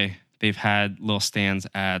by. They've had little stands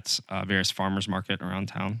at various farmers market around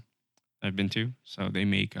town I've been to. So they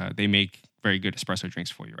make very good espresso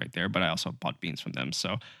drinks for you right there. But I also bought beans from them.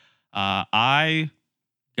 So I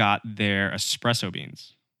got their espresso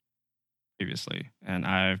beans previously, and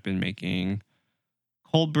I've been making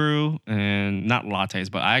cold brew and not lattes,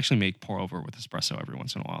 but I actually make pour over with espresso every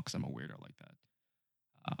once in a while because I'm a weirdo like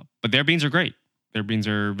that. But their beans are great. Their beans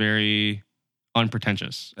are very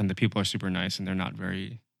unpretentious, and the people are super nice, and they're not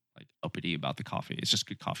very like uppity about the coffee. It's just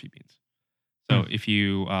good coffee beans. So if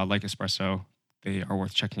you like espresso, they are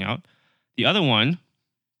worth checking out. The other one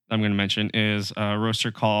I'm going to mention is a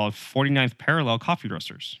roaster called 49th Parallel Coffee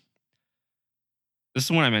Roasters. This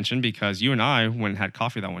is one I mentioned because you and I went and had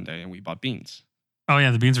coffee that one day, and we bought beans. Oh,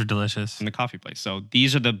 yeah, the beans are delicious. In the coffee place. So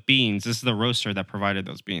these are the beans. This is the roaster that provided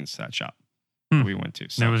those beans to that shop that we went to.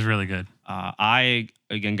 So, it was really good. I,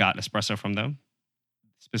 again, got espresso from them.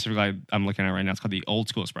 Specifically, I'm looking at it right now. It's called the Old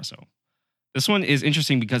School Espresso. This one is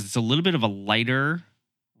interesting because it's a little bit of a lighter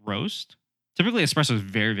roast. Typically, espresso is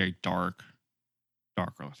very, very dark.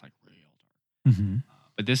 Darker. It's like real dark. Mm-hmm.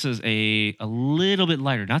 But this is a little bit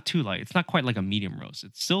lighter. Not too light. It's not quite like a medium roast.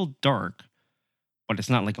 It's still dark, but it's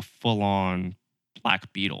not like a full-on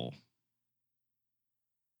Black Beetle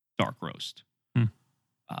dark roast. Hmm.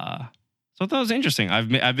 So I thought it was interesting. I've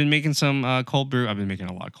been making some cold brew. I've been making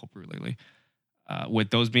a lot of cold brew lately with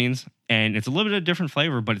those beans, and it's a little bit of a different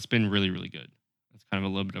flavor, but it's been really, really good. It's kind of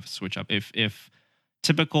a little bit of a switch up. If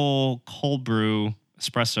typical cold brew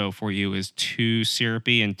espresso for you is too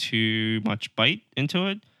syrupy and too much bite into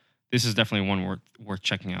it, this is definitely one worth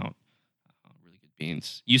checking out. Really good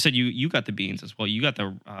beans. You said you got the beans as well. You got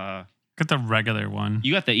the Got the regular one.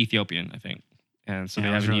 you got the Ethiopian, I think, and so Yeah, they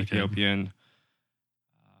it have was an really good. Ethiopian.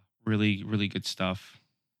 Really, really good stuff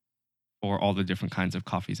for all the different kinds of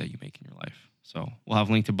coffees that you make in your life. So we'll have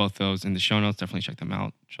a link to both those in the show notes. Definitely check them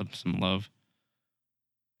out. Show them some love,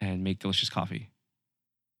 and make delicious coffee.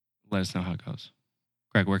 Let us know how it goes.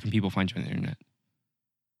 Greg, where can people find you on the internet?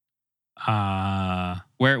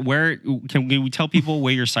 Where can we tell people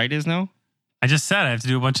where your site is now? I just said I have to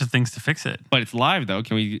do a bunch of things to fix it. But it's live though.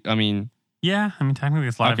 Can we? I mean, Yeah, I mean technically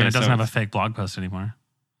it's live, Okay, and it doesn't so have a it's- fake blog post anymore.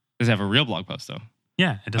 does it have a real blog post though?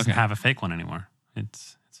 Yeah, it doesn't Okay. have a fake one anymore.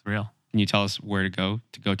 It's real. Can you tell us where to go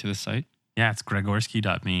to this site? Yeah, it's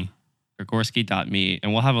Gregorski.me. Gregorski.me,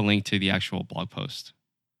 and we'll have a link to the actual blog post.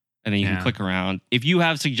 And then you Yeah. can click around. If you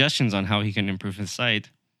have suggestions on how he can improve his site,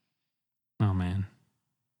 Oh man.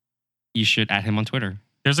 you should add him on Twitter.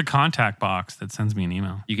 There's a contact box that sends me an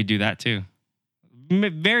email. You could do that too.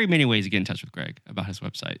 Very many ways to get in touch with Greg about his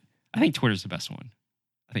website. I think Twitter's the best one.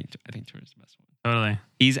 I think Twitter's the best one. Totally.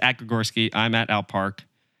 He's at Gregorski. I'm at Al Park.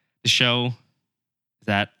 The show is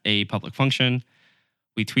at a public function.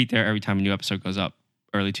 We tweet there every time a new episode goes up.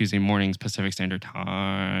 Early Tuesday mornings, Pacific Standard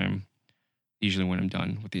Time. Usually when I'm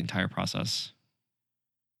done with the entire process.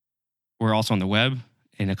 We're also on the web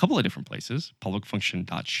in a couple of different places.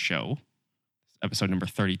 Publicfunction.show. Episode number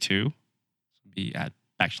 32. Will be at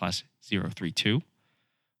 /032.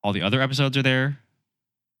 All the other episodes are there.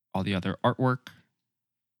 All the other artwork.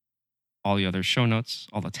 All the other show notes.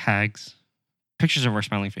 All the tags. Pictures of our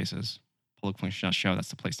smiling faces. Publicfunction.show. That's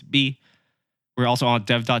the place to be. We're also on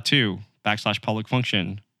dev.to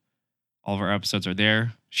 /publicfunction. All of our episodes are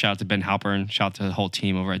there. Shout out to Ben Halpern. Shout out to the whole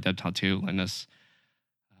team over at dev.to letting us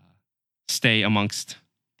stay amongst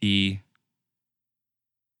the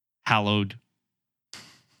hallowed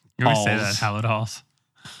You always say that, Halls. hallowed halls.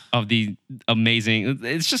 of the amazing.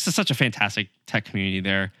 It's just such a fantastic tech community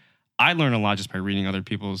there. I learn a lot just by reading other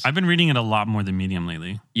people's. I've been reading it a lot more than Medium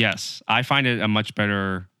lately. Yes, I find it a much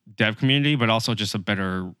better dev community, but also just a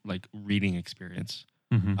better like reading experience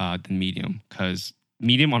Mhm. than Medium, because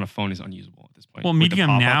Medium on a phone is unusable at this point. Well, With the Medium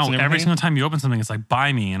pop-ups now, and every everything. single time you open something, it's like,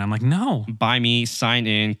 buy me. And I'm like, no. Buy me, sign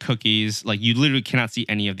in, cookies. Like you literally cannot see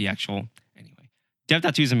any of the actual. Anyway,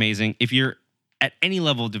 Dev.to is amazing. If you're at any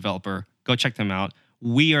level of developer, go check them out.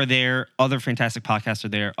 We are there. Other fantastic podcasts are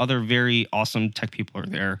there. Other very awesome tech people are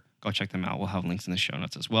there. Go check them out. We'll have links in the show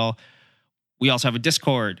notes as well. We also have a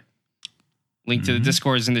Discord. Link to the Mhm.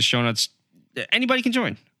 Discord is in the show notes. Anybody can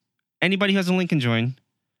join. Anybody who has a link can join.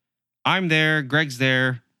 I'm there. Greg's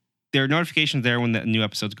there. There are notifications there when the new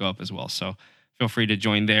episodes go up as well. So feel free to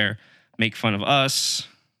join there. Make fun of us.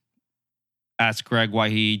 Ask Greg why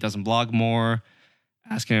he doesn't blog more.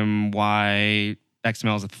 Ask him why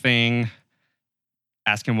XML is a thing.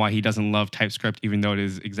 Ask him why he doesn't love TypeScript, even though it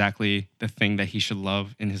is exactly the thing that he should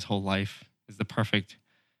love in his whole life. It's the perfect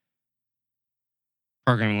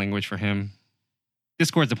programming language for him.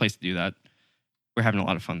 Discord's the place to do that. We're having a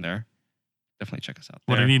lot of fun there. Definitely check us out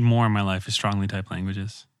What there. I need more in my life is strongly typed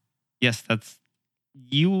languages. Yes,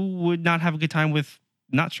 you would not have a good time with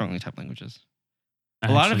not strongly typed languages.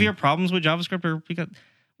 A lot of Actually, your problems with JavaScript are because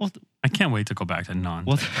I can't wait to go back to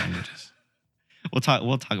non-typed languages. we'll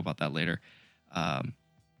talk about that later.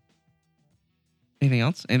 Anything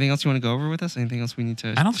else? Anything else you want to go over with us? Anything else we need to?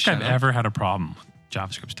 I don't think shout I've out? ever had a problem with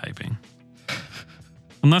JavaScript typing.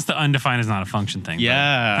 Unless the undefined is not a function thing. but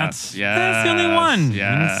Yes, that's the only one.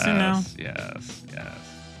 Yes, You know? yes.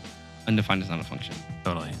 Undefined is not a function.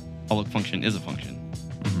 Totally. Public function is a function.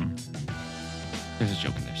 hmm There's a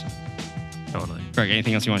joke in there somewhere. Totally. Greg,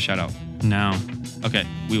 anything else you want to shout out? No. Okay,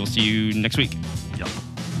 we will see you next week. Yup.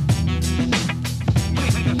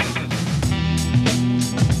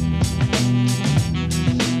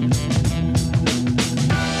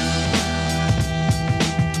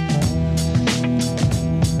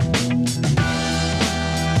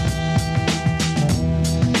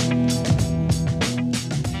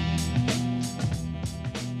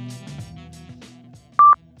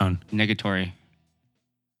 Negatory.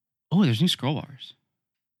 Oh, there's new scroll bars.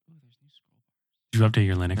 Did you update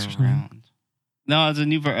your Linux or something? Around. No, it's a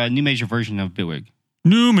new major version of Bitwig.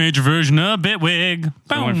 New major version of Bitwig.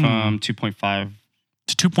 So it went Boom. from 2.5,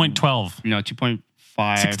 to 2.12. no,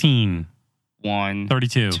 2.5. 16.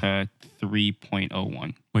 32. to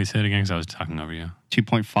 3.01. Wait, say it again because I was talking over you.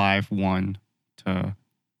 2.51 to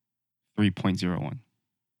 3.01.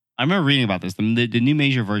 I remember reading about this. The new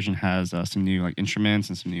major version has some new like instruments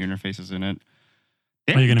and some new interfaces in it.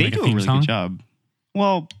 Are you gonna They make a do a theme really song? good job.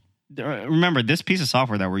 Well, remember this piece of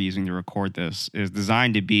software that we're using to record this is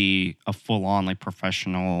designed to be a full-on like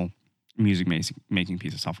professional music making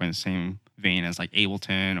piece of software in the same vein as like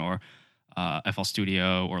Ableton or FL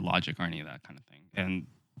Studio or Logic or any of that kind of thing. And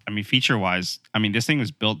I mean, feature-wise, I mean, this thing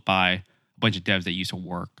was built by a bunch of devs that used to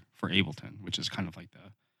work for Ableton, which is kind of like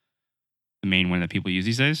the main one that people use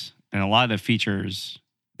these days. And a lot of the features,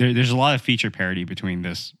 there's a lot of feature parity between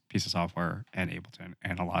this piece of software and Ableton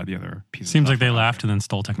and a lot of the other pieces. Seems of like they software out laughed and then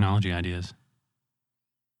stole technology ideas.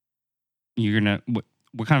 there. You're gonna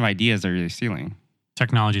what kind of ideas are you stealing?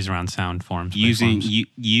 Technologies around sound forms. Using waveforms.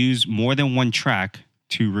 use more than one track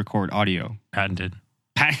to record audio. Patented.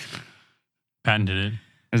 Pat- Patented it.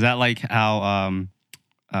 Is that like how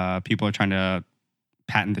people are trying to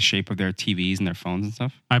patent the shape of their TVs and their phones and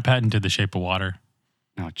stuff? I patented the shape of water.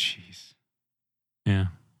 Oh, jeez. Yeah.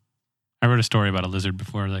 I wrote a story about a lizard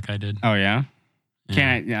before, like I did. Oh, yeah?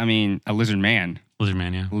 Yeah. I mean, a lizard man. Lizard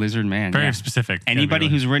man, yeah. Lizard man. Very yeah. specific. Anybody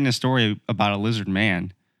who's written a story about a lizard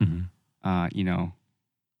man, Mm-hmm. you know,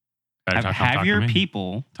 Better have talk your to me.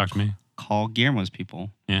 people Talk to me. call Guillermo's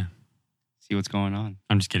people. Yeah. See what's going on.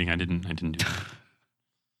 I'm just kidding. I didn't do that.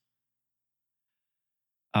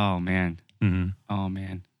 Oh, man. Mm-hmm. Oh,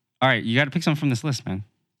 man. All right. You got to pick something from this list, man.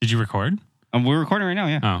 Did you record? We're recording right now,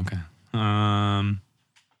 yeah. Oh, okay.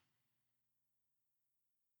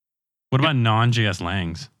 What about non-JS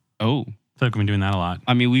langs? Oh. I feel like we've been doing that a lot.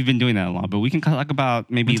 I mean, we've been doing that a lot, but we can talk about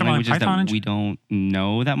maybe We can talk about languages that Python? we don't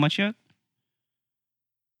know that much yet.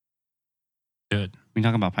 Good. We can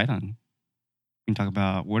talk about Python. We can talk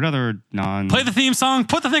about what other Play the theme song,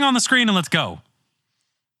 put the thing on the screen, and let's go.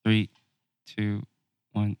 3, 2,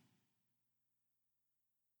 1.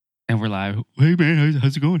 And we're live. Hey, man,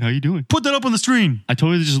 how's it going? How you doing? Put that up on the screen. I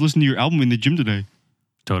totally just listened to your album in the gym today.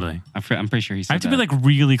 Totally. I'm pretty sure he said I have to that. be like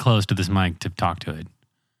really close to this mic to talk to it.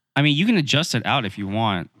 I mean, you can adjust it out if you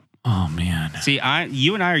want. Oh, man. See,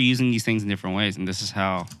 you and I are using these things in different ways, and this is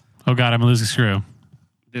how. Oh, God, I'm going to lose a screw.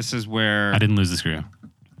 This is where. I didn't lose the screw.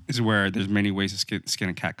 This is where there's many ways to skin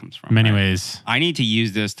a cat comes from. Many right? ways. I need to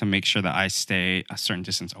use this to make sure that I stay a certain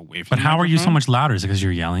distance away from. But the how are you so microphone. much louder? Is it because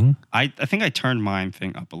you're yelling? I think I turned mine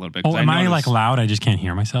thing up a little bit. 'cause Oh, am I like noticed- loud? I just can't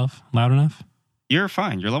hear myself loud enough? You're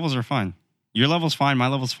fine. Your levels are fine. Your level's fine. My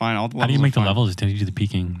level's fine. All the levels. How do you make are the fine. levels? Did you do the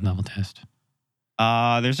peaking level test?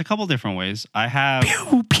 There's a couple different ways. I have.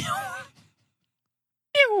 Pew, pew,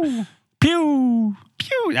 Pew, pew,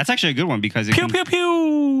 pew. That's actually a good one because it pew, can pew,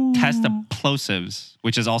 pew. test the plosives,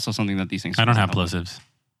 which is also something that these things. I don't have supposed to help plosives. with.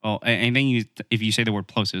 Oh, anything if you say the word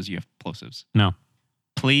plosives, you have plosives. No.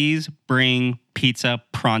 Please bring pizza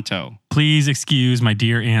pronto. Please excuse my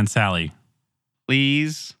dear Aunt Sally.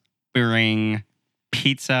 Please bring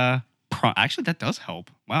pizza. Actually, that does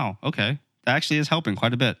help. Wow. Okay, that actually is helping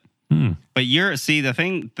quite a bit. But the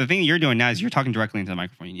thing you're doing now is you're talking directly into the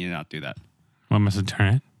microphone. You need to not do that. What must I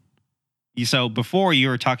turn it? So before you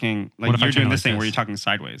were talking, What like if I you're turn doing it this like thing where this? you're talking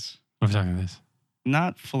sideways. What if I talking like this?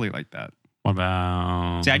 Not fully like that. What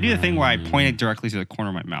about... See, I do the thing where I point it directly to the corner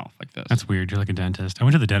of my mouth like this. That's weird. You're like a dentist. I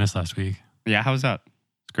went to the dentist last week. Yeah, how's that?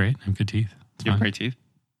 It's great. I have good teeth. It's You have fine. great teeth.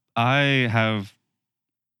 I have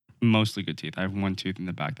mostly good teeth. I have one tooth in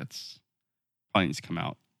the back that's probably needs to come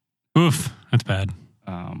out. Oof. That's bad.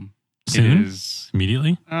 It Soon? is.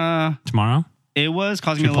 Immediately? Tomorrow? It was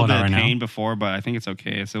causing Should me a we little pull bit it of out right pain now? before, but I think it's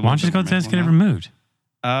okay. It's a Why don't you just go to the dentist and get it removed?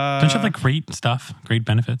 Don't you have like great stuff, great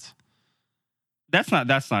benefits? That's not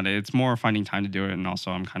it. It's more finding time to do it, and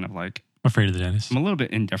also I'm kind of like I'm afraid of the dentist. I'm a little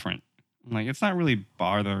bit indifferent. I'm like, it's not really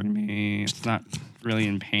bothering me. It's not really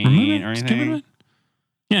in pain Remove it. or Just get rid of anything. it.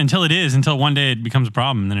 Yeah, until one day it becomes a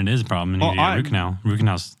problem, then it is a problem, and you Well, need a root canal. Root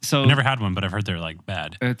canals. So I never had one, but I've heard they're like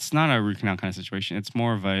bad. it's not a root canal kind of situation. It's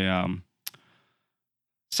more of a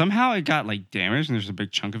somehow it got like damaged and there's a big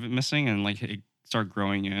chunk of it missing and like it started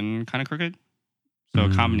growing in kind of crooked. So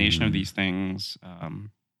a combination of these things.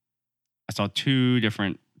 I saw 2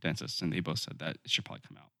 different dentists and they both said that it should probably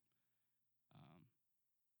come out,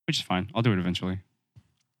 which is fine. I'll do it eventually.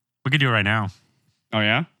 We could do it right now Oh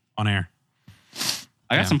yeah, on air.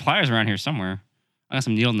 I got Yeah. some pliers around here somewhere. I got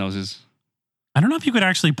some needle noses. I don't know if you could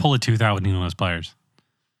actually pull a tooth out with needle nose pliers.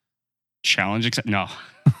 Challenge accept. No,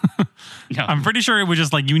 no. I'm pretty sure it was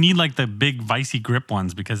just like you need like the big vicey grip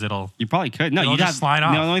ones because it'll. You probably could. No, It'll you just slide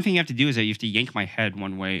off. No, the only thing you have to do is that you have to yank my head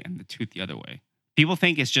one way and the tooth the other way. People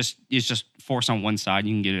think it's just force on one side.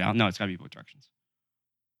 You can get it out. No, it's got to be both directions.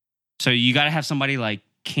 So you got to have somebody like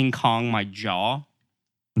King Kong my jaw.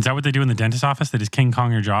 Is that what they do in the dentist office? They just King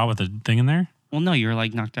Kong your jaw with a thing in there? Well, no, you're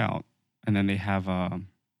like knocked out, and then they have. I'm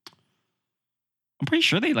pretty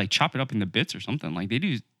sure they like chop it up into bits or something. Like they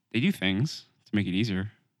do things to make it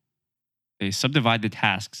easier. They subdivide the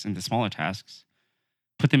tasks into smaller tasks,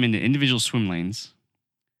 put them into individual swim lanes,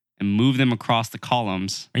 and move them across the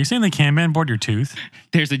columns. Are you saying they Kanban board your tooth?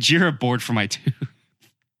 There's a Jira board for my tooth.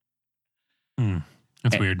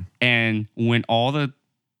 That's weird. And when all the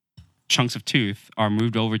chunks of tooth are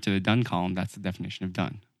moved over to the done column, that's the definition of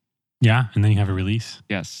done. Yeah, and then you have a release.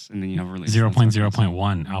 Yes, and then you have a release.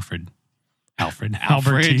 0.0.1, Alfred.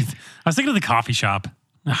 Albert teeth. I was thinking of the coffee shop.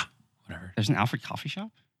 Whatever. There's an Alfred coffee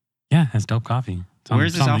shop? Yeah, it has dope coffee.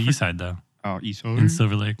 Where's this on Alfred? the east side, though. Oh, East Side. In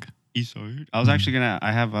Silver Lake. East Side. I was actually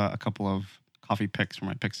I have a couple of coffee picks for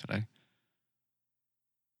my picks today. That's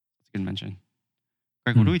a good mention.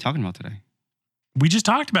 Greg, what are we talking about today? We just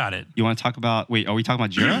talked about it. You want to talk about, wait, are we talking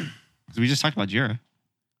about Jira? Because we just talked about Jira.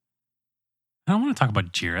 I don't want to talk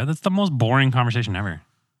about Jira. That's the most boring conversation ever.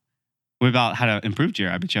 What about how to improve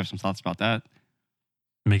Jira? I bet you have some thoughts about that.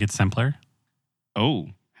 Make it simpler. Oh,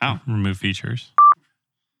 how? Remove features.